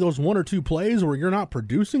maybe those 1 or 2 plays where you're not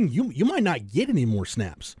producing, you might not get any more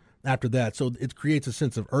snaps after that. So it creates a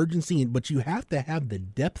sense of urgency, but you have to have the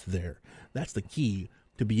depth there. That's the key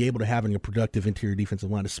to be able to having a productive interior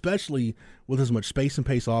defensive line, especially with as much space and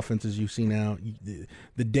pace offense as you see now.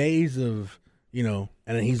 The days of, and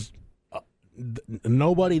he's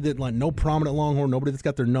nobody that, like, no prominent Longhorn, nobody that's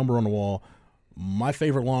got their number on the wall. My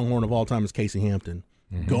favorite Longhorn of all time is Casey Hampton.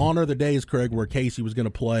 Gone are the days, Craig, where Casey was going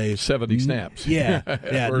to play 70 snaps. Yeah,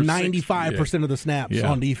 95% of the snaps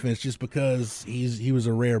on defense, just because he was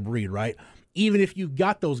a rare breed, right? Even if you've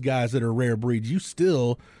got those guys that are rare breeds, you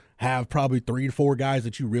still have probably 3 to 4 guys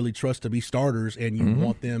that you really trust to be starters, and you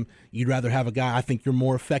want them. You'd rather have a guy. I think you're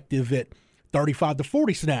more effective at 35 to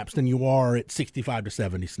 40 snaps than you are at 65 to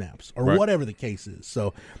 70 snaps, or whatever the case is.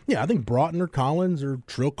 So, yeah, I think Broughton or Collins or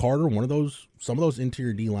Trill Carter, some of those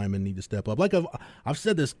interior D linemen need to step up. Like I've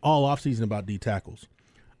said this all offseason about D tackles.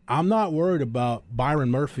 I'm not worried about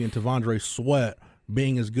Byron Murphy and T'Vondre Sweat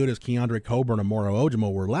being as good as Keandre Coburn and Moro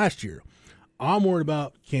Ojimo were last year. I'm worried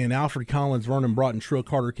about, can Alfred Collins, Vernon Broughton, Trill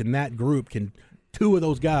Carter, can 2 of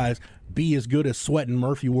those guys be as good as Sweat and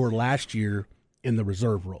Murphy were last year in the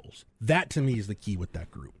reserve roles? That, to me, is the key with that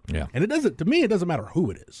group. Yeah. And it doesn't matter who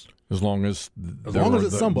it is. As long as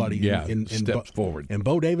it's somebody. Yeah, steps forward. And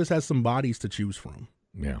Bo Davis has some bodies to choose from.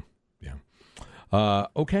 Yeah.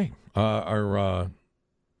 Okay.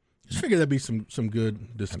 Just figured that'd be some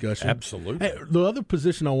good discussion. Absolutely. Hey, the other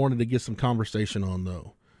position I wanted to get some conversation on,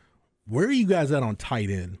 though, where are you guys at on tight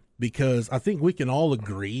end? Because I think we can all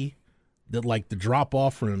agree that, like, the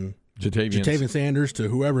drop-off from Jatavian Sanders to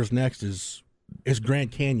whoever's next is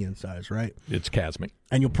Grand Canyon size, right? It's chasmic.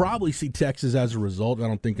 And you'll probably see Texas as a result. I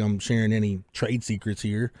don't think I'm sharing any trade secrets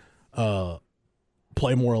here.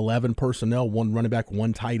 Play more 11 personnel, one running back,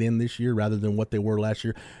 one tight end this year rather than what they were last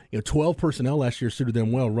year. 12 personnel last year suited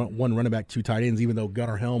them well, one running back, two tight ends, even though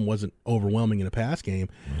Gunnar Helm wasn't overwhelming in a pass game.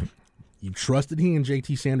 Mm-hmm. You trusted he and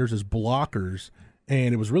JT Sanders as blockers,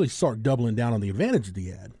 and it was really Sark doubling down on the advantage that he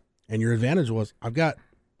had. And your advantage was,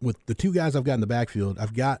 with the two guys I've got in the backfield,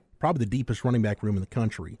 I've got probably the deepest running back room in the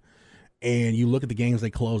country. And you look at the games they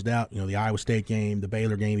closed out, the Iowa State game, the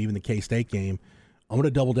Baylor game, even the K-State game. I'm going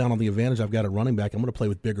to double down on the advantage I've got at running back. I'm going to play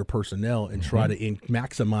with bigger personnel and try to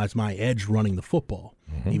maximize my edge running the football.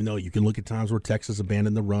 Even though you can look at times where Texas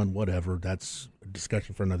abandoned the run, whatever. That's a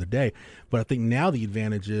discussion for another day. But I think now the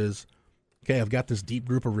advantage is, okay, I've got this deep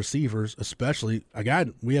group of receivers, especially a guy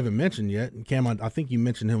we haven't mentioned yet. And Cam, I think you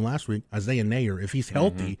mentioned him last week, Isaiah Nayer. If he's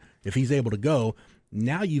healthy, if he's able to go,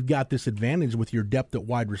 now you've got this advantage with your depth at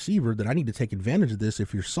wide receiver that I need to take advantage of this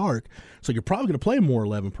if you're Sark. So you're probably going to play more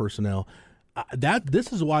 11 personnel.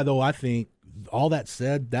 This is why, though, I think, all that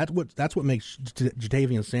said, that's what makes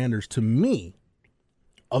Jatavian Sanders, to me,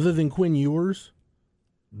 other than Quinn Ewers,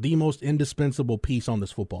 the most indispensable piece on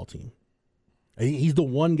this football team. He's the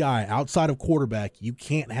one guy outside of quarterback, you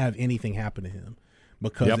can't have anything happen to him.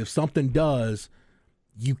 Because if something does,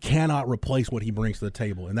 you cannot replace what he brings to the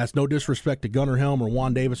table. And that's no disrespect to Gunnar Helm or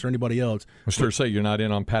Juan Davis or anybody else. I was to say you're not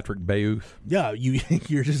in on Patrick Bayouth. Yeah,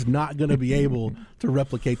 you're just not going to be able to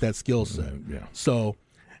replicate that skill set. Yeah. So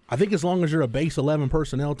I think as long as you're a base 11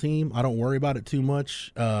 personnel team, I don't worry about it too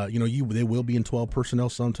much. They will be in 12 personnel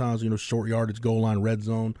sometimes, short yardage, goal line, red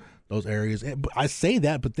zone, those areas. I say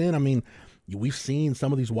that, but then, we've seen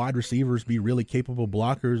some of these wide receivers be really capable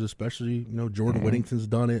blockers, especially, Jordan Whittington's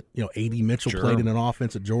done it. A.D. Mitchell played in an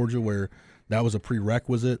offense at Georgia where that was a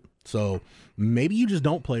prerequisite. So maybe you just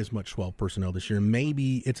don't play as much 12 personnel this year.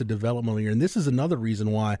 Maybe it's a developmental year. And this is another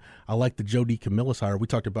reason why I like the Joe DeCamillis hire. We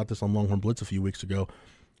talked about this on Longhorn Blitz a few weeks ago.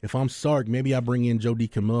 If I'm Sark, maybe I bring in Joe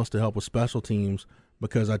DeCamillis to help with special teams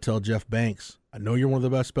because I tell Jeff Banks, I know you're one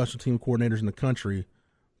of the best special team coordinators in the country,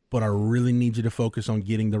 but I really need you to focus on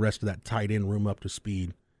getting the rest of that tight end room up to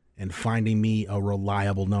speed and finding me a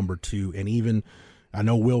reliable number two. And even, I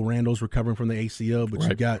know Will Randall's recovering from the ACL, but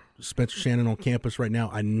you got Spencer Shannon on campus right now.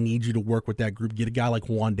 I need you to work with that group. Get a guy like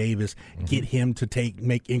Juan Davis, get him to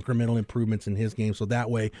make incremental improvements in his game. So that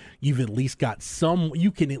way you've at least got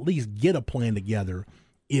you can at least get a plan together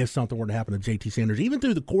if something were to happen to JT Sanders, even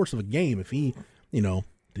through the course of a game. If he, to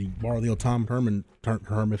borrow the old Tom Herman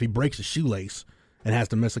term, if he breaks a shoelace and has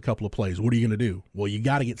to miss a couple of plays, what are you going to do? Well, you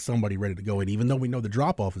got to get somebody ready to go in. Even though we know the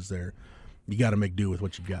drop-off is there, you got to make do with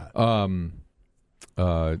what you got.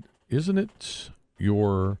 Isn't it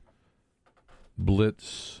your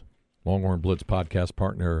Longhorn Blitz podcast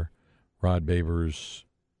partner, Rod Babers'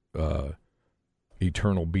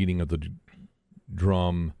 eternal beating of the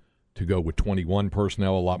drum to go with 21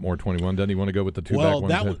 personnel, a lot more 21? Doesn't he want to go with the two-back?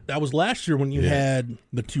 Well, that was last year when you had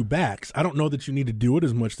the two backs. I don't know that you need to do it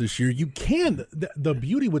as much this year. You can. The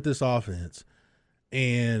beauty with this offense,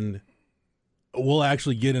 and we'll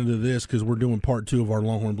actually get into this because we're doing part 2 of our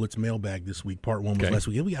Longhorn Blitz mailbag this week. Part 1 was last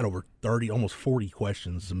week. We got over 30, almost 40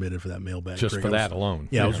 questions submitted for that mailbag. Just for that alone.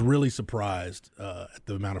 Yeah, I was really surprised at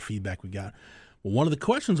the amount of feedback we got. Well, one of the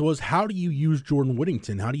questions was, how do you use Jordan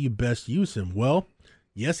Whittington? How do you best use him? Well,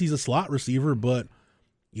 yes, he's a slot receiver, but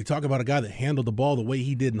you talk about a guy that handled the ball the way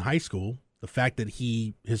he did in high school. The fact that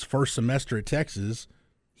his first semester at Texas,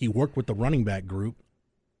 he worked with the running back group.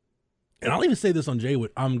 And I'll even say this on Jaywood.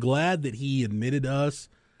 I'm glad that he admitted to us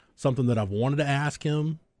something that I've wanted to ask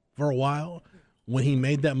him for a while. When he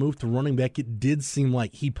made that move to running back, it did seem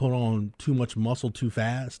like he put on too much muscle too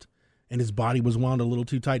fast, and his body was wound a little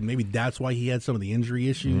too tight. And maybe that's why he had some of the injury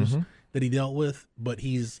issues that he dealt with. But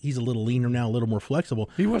he's a little leaner now, a little more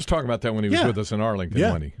flexible. He was talking about that when he was with us in Arlington,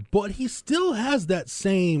 wasn't he? But he still has that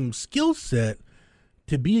same skill set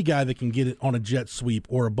to be a guy that can get it on a jet sweep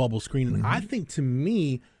or a bubble screen. And I think, to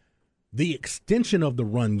me, the extension of the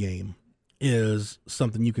run game is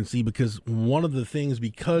something you can see, because one of the things,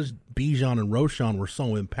 because Bijan and Roschon were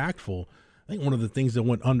so impactful, I think one of the things that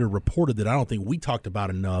went underreported that I don't think we talked about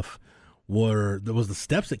enough was the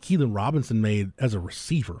steps that Keelan Robinson made as a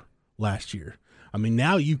receiver last year. I mean,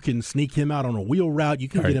 now you can sneak him out on a wheel route. You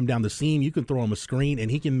can get him down the seam. You can throw him a screen,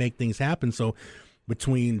 and he can make things happen. So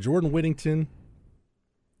between Jordan Whittington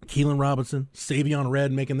Keelan Robinson, Savion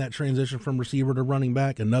Red making that transition from receiver to running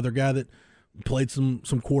back, another guy that played some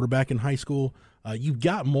quarterback in high school. You've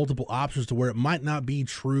got multiple options to where it might not be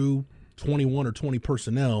true 21 or 20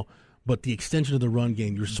 personnel, but the extension of the run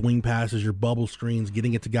game, your swing passes, your bubble screens,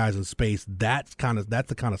 getting it to guys in space, that's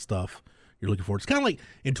the kind of stuff you're looking for. It's kind of like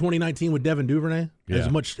in 2019 with Devin Duvernay,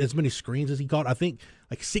 as many screens as he caught. I think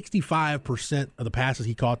like 65% of the passes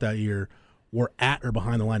he caught that year were at or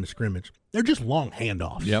behind the line of scrimmage. They're just long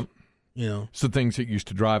handoffs. Yep. You know, it's the things that used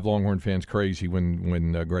to drive Longhorn fans crazy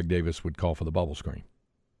when Greg Davis would call for the bubble screen.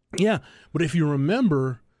 Yeah, but if you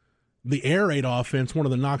remember the air raid offense, one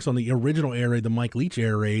of the knocks on the original air raid, the Mike Leach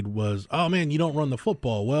air raid, was, oh, man, you don't run the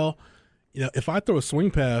football. Well, you know, if I throw a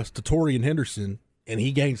swing pass to Torian Henderson and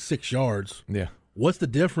he gains 6 yards, what's the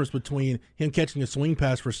difference between him catching a swing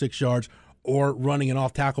pass for 6 yards or running an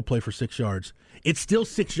off-tackle play for 6 yards? It's still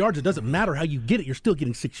 6 yards. It doesn't matter how you get it. You're still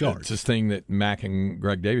getting 6 yards. It's this thing that Mac and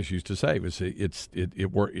Greg Davis used to say.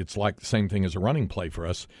 It's like the same thing as a running play for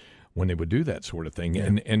us when they would do that sort of thing. Yeah.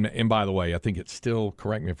 And by the way, I think it's still,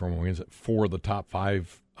 correct me if I'm wrong, is it 4 of the top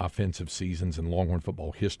 5 offensive seasons in Longhorn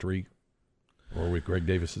football history? Or with Greg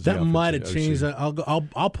Davis as that might have changed.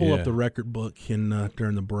 I'll pull up the record book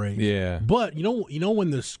during the break. Yeah. But you know when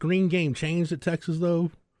the screen game changed at Texas though?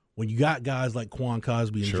 When you got guys like Quan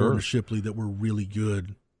Cosby and Jordan Shipley that were really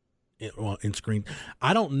good in screen.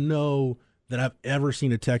 I don't know that I've ever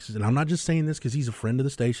seen a Texas, and I'm not just saying this because he's a friend of the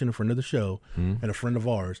station, a friend of the show, and a friend of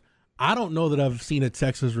ours. I don't know that I've seen a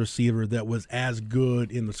Texas receiver that was as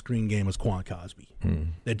good in the screen game as Quan Cosby.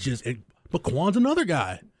 But Quan's another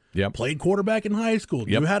guy. Yep. Played quarterback in high school.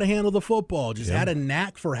 Knew how to handle the football. Just had a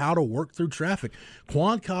knack for how to work through traffic.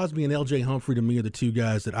 Quan Cosby and L.J. Humphrey, to me, are the two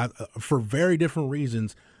guys that for very different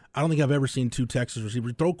reasons, I don't think I've ever seen two Texas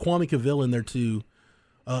receivers. Throw Kwame Cavill in there, too.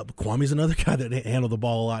 But Kwame's another guy that handled the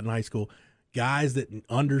ball a lot in high school. Guys that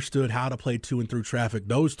understood how to play to and through traffic.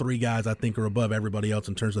 Those 3 guys, I think, are above everybody else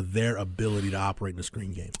in terms of their ability to operate in the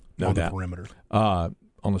screen game on the perimeter. On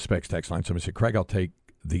the Specs text line, somebody said, Craig, I'll take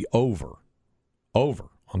the over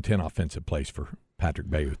on 10 offensive plays for Patrick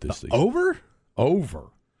Bayouth this season. Over?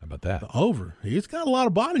 How about that? The over. He's got a lot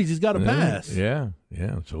of bodies he's got to pass. Yeah.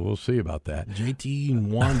 So we'll see about that. JT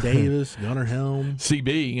and Juan Davis, Gunnar Helm.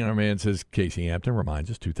 CB, our man says Casey Hampton reminds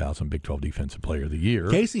us 2000 Big 12 Defensive Player of the Year.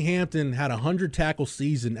 Casey Hampton had a 100-tackle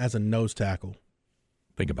season as a nose tackle.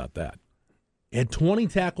 Think about that. Had 20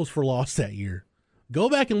 tackles for loss that year. Go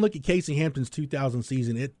back and look at Casey Hampton's 2000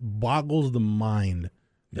 season. It boggles the mind,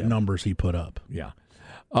 the numbers he put up. Yeah.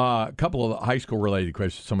 A couple of high school-related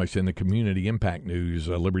questions. Somebody said in the community impact news,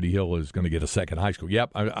 Liberty Hill is going to get a second high school.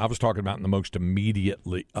 Yep, I was talking about in the most immediate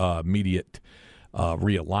realignment,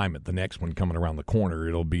 the next one coming around the corner.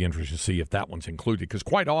 It'll be interesting to see if that one's included, because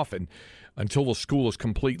quite often, until the school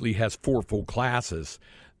has 4 full classes,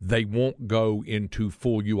 they won't go into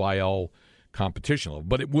full UIL competition level.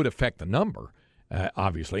 But it would affect the number.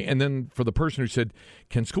 Obviously. And then for the person who said,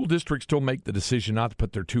 can school districts still make the decision not to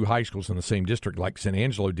put their 2 high schools in the same district like San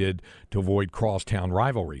Angelo did to avoid crosstown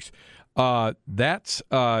rivalries? That's,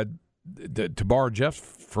 to borrow Jeff's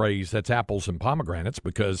phrase, that's apples and pomegranates,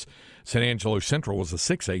 because San Angelo Central was a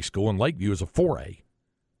 6A school and Lakeview is a 4A.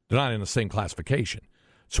 They're not in the same classification.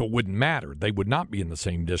 So it wouldn't matter. They would not be in the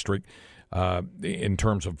same district in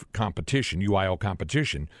terms of competition. UIL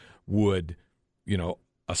competition would,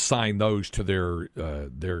 assign those to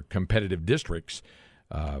their competitive districts,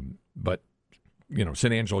 but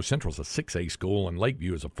San Angelo Central is a 6A school and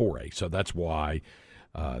Lakeview is a 4A, so that's why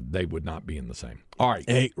they would not be in the same. All right.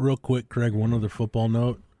 Hey, real quick, Craig, one other football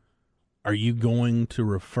note. Are you going to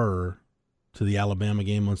refer to the Alabama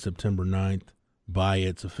game on September 9th by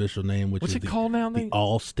its official name, which What's is it called now? The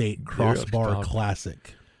All-State Crossbar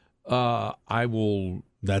Classic? I will.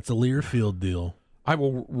 That's a Learfield deal. I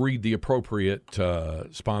will read the appropriate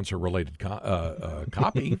sponsor-related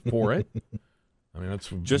copy for it. I mean, that's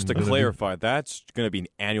just to clarify. That's going to be an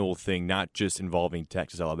annual thing, not just involving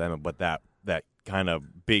Texas, Alabama, but that kind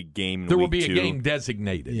of big game. There will be a game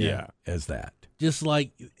designated, as that. Just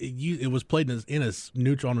like it was played on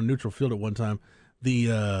a neutral field at one time.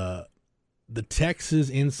 The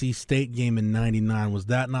Texas NC State game in '99, was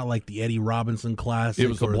that not like the Eddie Robinson Classic? It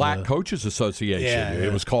was the Black Coaches Association. Yeah.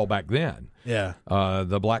 It was called back then. Yeah,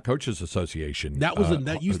 the Black Coaches Association.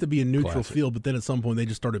 That used to be a neutral classic field, but then at some point they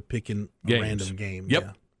just started picking a random game.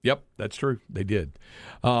 Yep, that's true. They did.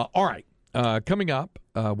 All right, coming up,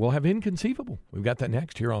 we'll have Inconceivable. We've got that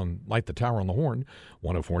next here on Light the Tower on the Horn,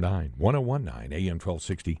 104.9, 101.9, AM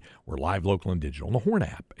 1260. We're live, local, and digital on the Horn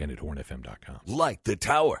app and at hornfm.com. Light the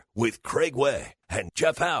Tower with Craig Way and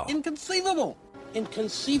Jeff Howe. Inconceivable.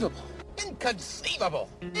 Inconceivable!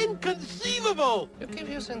 Inconceivable! You keep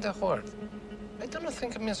using the word. I do not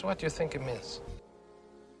think it means what you think it means.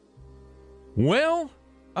 Well,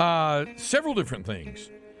 several different things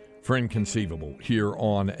for inconceivable here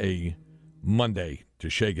on a Monday to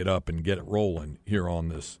shake it up and get it rolling here on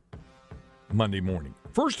this Monday morning.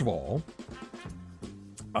 First of all,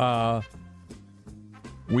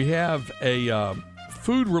 we have a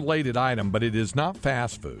food-related item, but it is not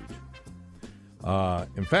fast food.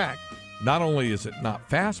 In fact, not only is it not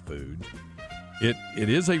fast food, it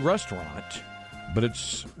is a restaurant, but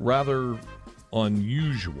it's rather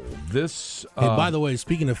unusual. This. Hey, by the way,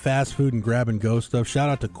 speaking of fast food and grab and go stuff, shout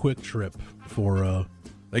out to Quick Trip for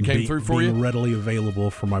they came through for being you? readily available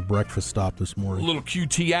for my breakfast stop this A morning. little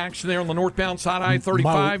QT action there on the northbound side of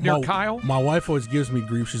I-35 near Kyle. My wife always gives me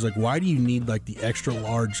grief. She's like, "Why do you need like the extra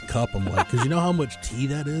large cup?" I'm like, "Because you know how much tea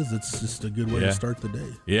that is. It's just a good way to start the day."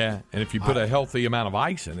 Yeah, and if you put a healthy amount of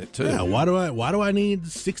ice in it too. Yeah, why do I need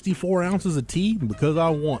 64 ounces of tea? Because I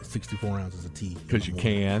want 64 ounces of tea. Because you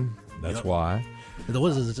can. That's why.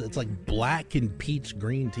 What is it? It's like black and peach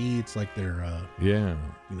green tea. It's like their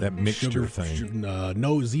that mixture sugar, thing.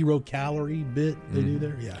 No 0 calorie bit they do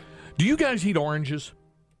there. Yeah. Do you guys eat oranges?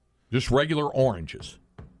 Just regular oranges?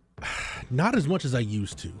 Not as much as I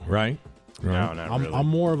used to. Right? No, not really. I'm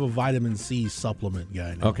more of a vitamin C supplement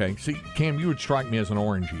guy now. Okay. See, Cam, you would strike me as an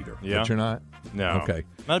orange eater. Yeah. But you're not? No. Okay.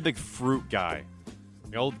 Not a big fruit guy.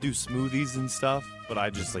 I'll do smoothies and stuff, but I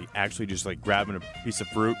just actually grabbing a piece of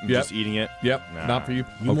fruit and just eating it. Yep. Nah. Not for you.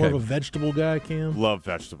 You more of a vegetable guy, Cam? Love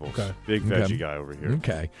vegetables. Okay. Big veggie guy over here.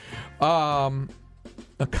 Okay.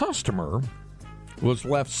 A customer was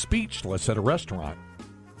left speechless at a restaurant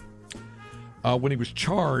when he was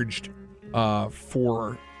charged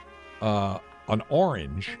for an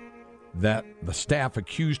orange that the staff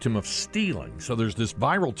accused him of stealing. So there's this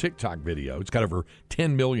viral TikTok video. It's got over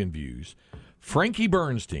 10 million views. Frankie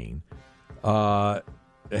Bernstein has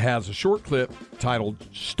a short clip titled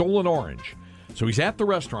Stolen Orange. So he's at the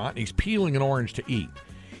restaurant, and he's peeling an orange to eat.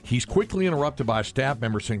 He's quickly interrupted by a staff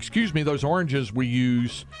member saying, "Excuse me, those oranges we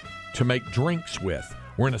use to make drinks with.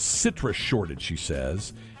 We're in a citrus shortage," she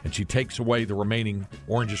says, and she takes away the remaining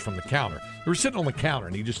oranges from the counter. They were sitting on the counter,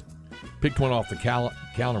 and he just picked one off the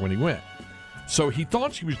counter when he went. So he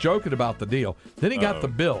thought she was joking about the deal. Then he got the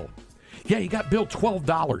bill. Yeah, he got billed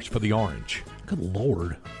 $12 for the orange. Good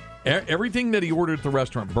Lord. Everything that he ordered at the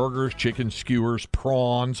restaurant, burgers, chicken skewers,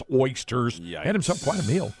 prawns, oysters, had himself quite a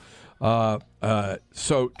meal.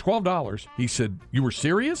 So $12. He said, "You were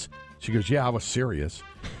serious?" She goes, "Yeah, I was serious."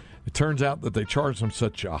 It turns out that they charged him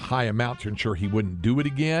such a high amount to ensure he wouldn't do it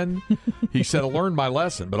again. He said, "I learned my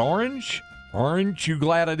lesson, but orange, aren't you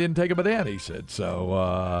glad I didn't take a banana?" He said.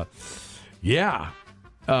 So,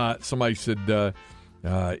 somebody said,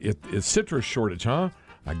 it's citrus shortage, huh?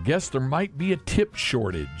 I guess there might be a tip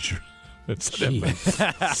shortage. So might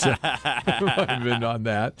have been on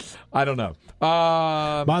that. I don't know.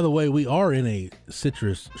 By the way, we are in a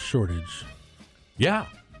citrus shortage. Yeah.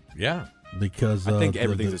 Because I think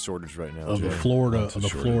everything's a shortage right now. Of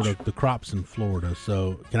the crops in Florida.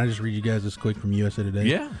 So can I just read you guys this quick from USA Today?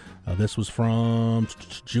 Yeah. This was from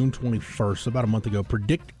June 21st, about a month ago.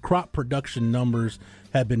 Crop production numbers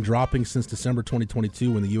have been dropping since December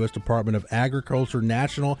 2022 when the U.S. Department of Agriculture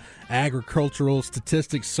National Agricultural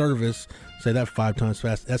Statistics Service, say that 5 times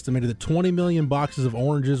fast, estimated that 20 million boxes of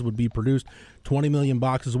oranges would be produced. 20 million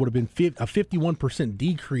boxes would have been a 51%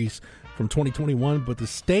 decrease from 2021, but the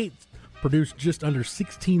state produced just under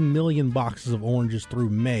 16 million boxes of oranges through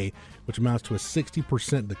May, which amounts to a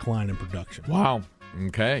 60% decline in production. Wow.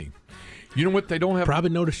 Okay. You know what they don't have?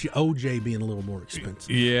 Probably noticed your OJ being a little more expensive.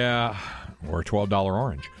 Yeah, or a $12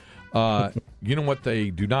 orange. You know what they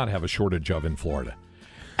do not have a shortage of in Florida?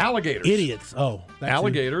 Alligators. Idiots. Oh.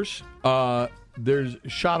 Alligators. There's a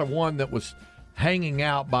shot of one that was hanging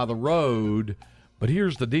out by the road. But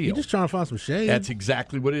here's the deal. You're just trying to find some shade. That's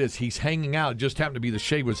exactly what it is. He's hanging out. It just happened to be the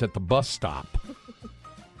shade was at the bus stop.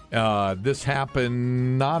 This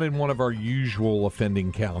happened not in one of our usual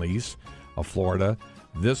offending counties of Florida.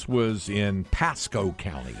 This was in Pasco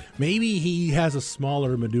County. Maybe he has a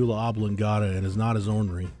smaller medulla oblongata and is not as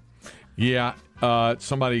ornery. Yeah.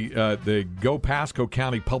 The Go Pasco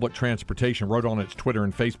County Public Transportation wrote on its Twitter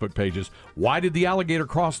and Facebook pages, "Why did the alligator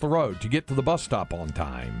cross the road? To get to the bus stop on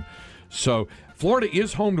time." So Florida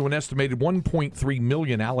is home to an estimated 1.3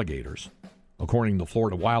 million alligators, according to the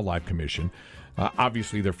Florida Wildlife Commission.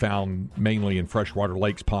 Obviously, they're found mainly in freshwater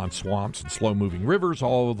lakes, ponds, swamps, and slow-moving rivers,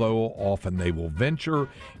 although often they will venture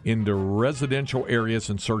into residential areas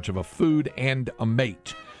in search of a food and a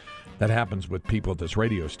mate. that happens with people at this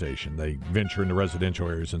radio station. They venture into residential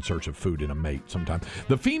areas in search of food and a mate sometimes.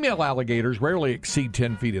 The female alligators rarely exceed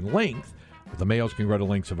 10 feet in length, but the males can grow to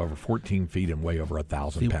lengths of over 14 feet and weigh over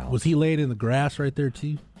 1,000 pounds. Was he laid in the grass right there,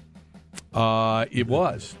 too? It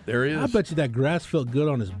was. There is. I bet you that grass felt good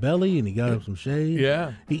on his belly, and he got him some shade.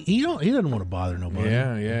 Yeah. He doesn't want to bother nobody.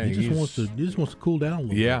 Yeah. He just wants to cool down a little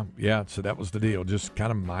bit. Yeah. So that was the deal. Just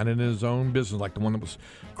kind of minding his own business, like the one that was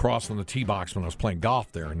crossing the tee box when I was playing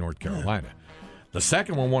golf there in North Carolina. Yeah. The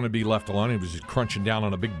second one wanted to be left alone. He was just crunching down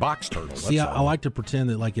on a big box turtle. See, I like to pretend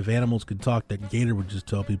that, like, if animals could talk, that gator would just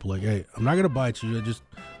tell people, like, "Hey, I'm not going to bite you. I just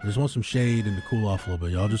want some shade and to cool off a little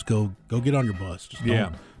bit. Y'all just go get on your bus. Just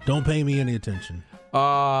don't pay me any attention.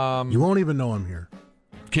 You won't even know I'm here."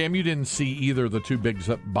 Cam, you didn't see either of the two big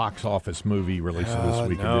box office movie releases this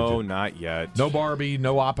weekend, No, did you? not yet. No Barbie,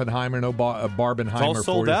 no Oppenheimer, no Barbenheimer. It's all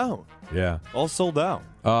sold out. Yeah. All sold out.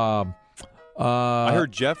 I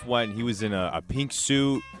heard Jeff went. He was in a pink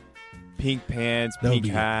suit, pink pants, pink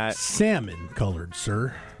hat. Salmon colored,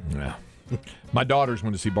 sir. Yeah. My daughters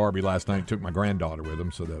went to see Barbie last night. Took my granddaughter with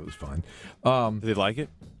them, so that was fun. Did they like it?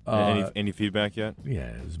 Any feedback yet? Yeah,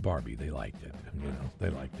 it was Barbie. They liked it. They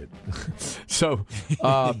liked it. So,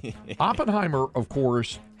 Oppenheimer, of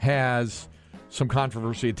course, has some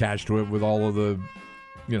controversy attached to it with all of the,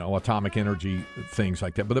 atomic energy things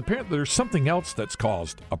like that. But apparently, there's something else that's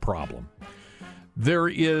caused a problem. There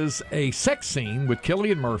is a sex scene with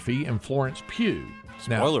Cillian Murphy and Florence Pugh.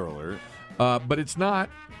 Spoiler alert. But it's not.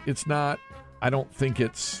 I don't think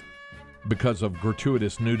it's because of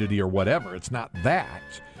gratuitous nudity or whatever. It's not that.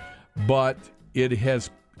 But it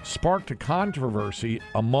has sparked a controversy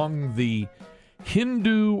among the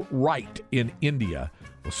Hindu right in India,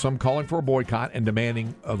 with some calling for a boycott and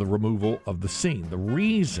demanding the removal of the scene. The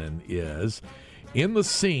reason is, in the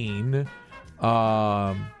scene,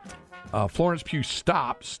 Florence Pugh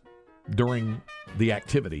stops during the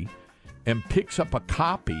activity and picks up a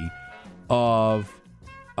copy of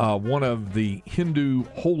one of the Hindu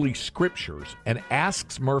holy scriptures and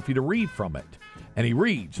asks Murphy to read from it. And he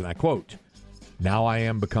reads, and I quote, "Now I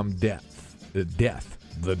am become death, the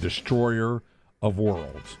destroyer of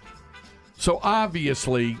worlds." So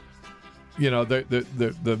obviously,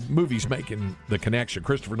 the movie's making the connection.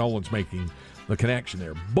 Christopher Nolan's making the connection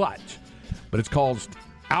there. But it's caused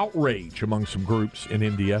outrage among some groups in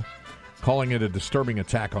India, calling it a disturbing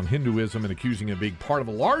attack on Hinduism and accusing it of being part of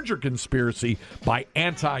a larger conspiracy by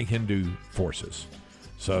anti-Hindu forces.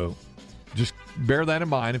 So just bear that in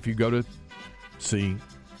mind if you go to see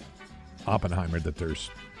Oppenheimer, that there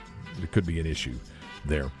could be an issue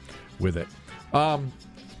there with it.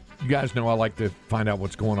 You guys know I like to find out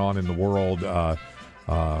what's going on in the world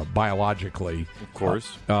biologically. Of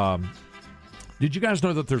course. Did you guys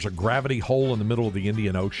know that there's a gravity hole in the middle of the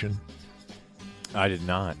Indian Ocean? I did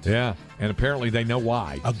not. Yeah, and apparently they know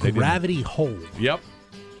why. A gravity hole. Yep.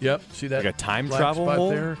 See that? Like a time black travel spot hole?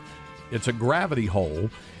 There? It's a gravity hole.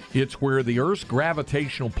 It's where the Earth's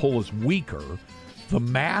gravitational pull is weaker, the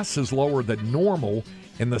mass is lower than normal,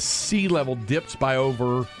 and the sea level dips by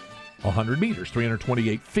over 100 meters,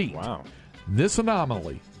 328 feet. Wow. This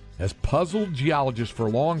anomaly has puzzled geologists for a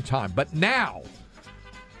long time, but now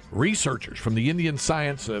researchers from the Indian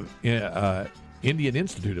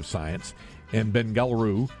Institute of Science in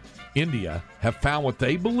Bengaluru, India, have found what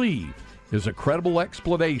they believe is a credible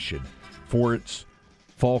explanation for its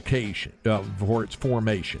formation.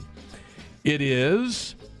 It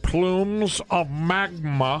is plumes of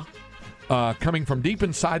magma coming from deep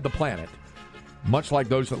inside the planet, much like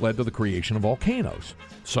those that led to the creation of volcanoes.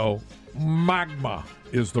 So magma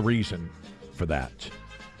is the reason for that,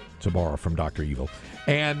 to borrow from Dr. Evil.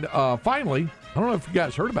 And finally, I don't know if you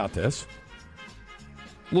guys heard about this,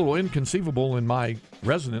 a little inconceivable in my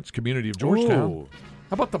residence community of Georgetown. Ooh.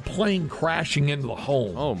 How about the plane crashing into the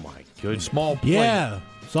home? Oh, my goodness. Small plane. Yeah,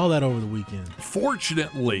 saw that over the weekend.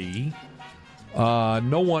 Fortunately,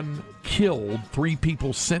 no one killed. 3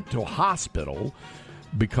 people sent to a hospital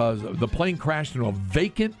because the plane crashed into a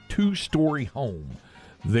vacant 2-story home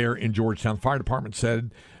there in Georgetown. The fire department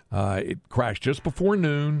said it crashed just before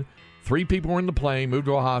noon. 3 people were in the plane, moved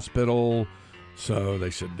to a hospital. So they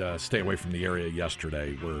said stay away from the area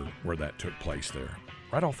yesterday where that took place there.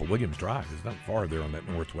 Right off of Williams Drive. It's not far there on that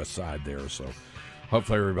northwest side there. So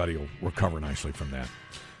hopefully everybody will recover nicely from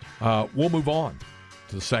that. We'll move on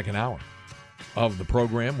to the second hour of the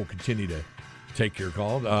program. We'll continue to take your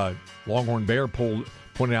call. Longhorn Bear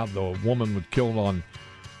pointed out the woman was killed on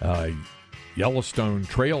Yellowstone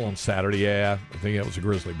Trail on Saturday. Yeah, I think it was a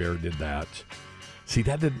grizzly bear did that. See,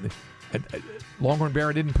 that didn't... Longhorn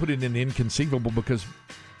Bear didn't put it in inconceivable because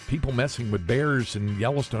people messing with bears in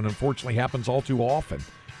Yellowstone unfortunately happens all too often.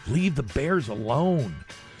 Leave the Bears alone.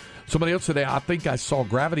 Somebody else today, I think I saw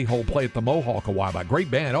Gravity Hole play at the Mohawk a while back. Great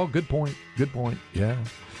band. Oh, good point. Good point. Yeah.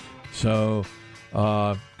 So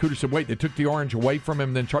Cooter said, wait, they took the orange away from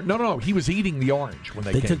him, then charged. No. He was eating the orange when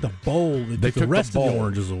they came. They took the bowl. They took the rest of the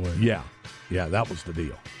oranges away. Yeah. Yeah, that was the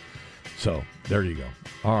deal. So there you go.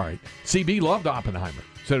 All right. CB loved Oppenheimer.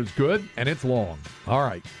 Said it was good and it's long. All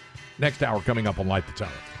right. Next hour coming up on Light the Tower.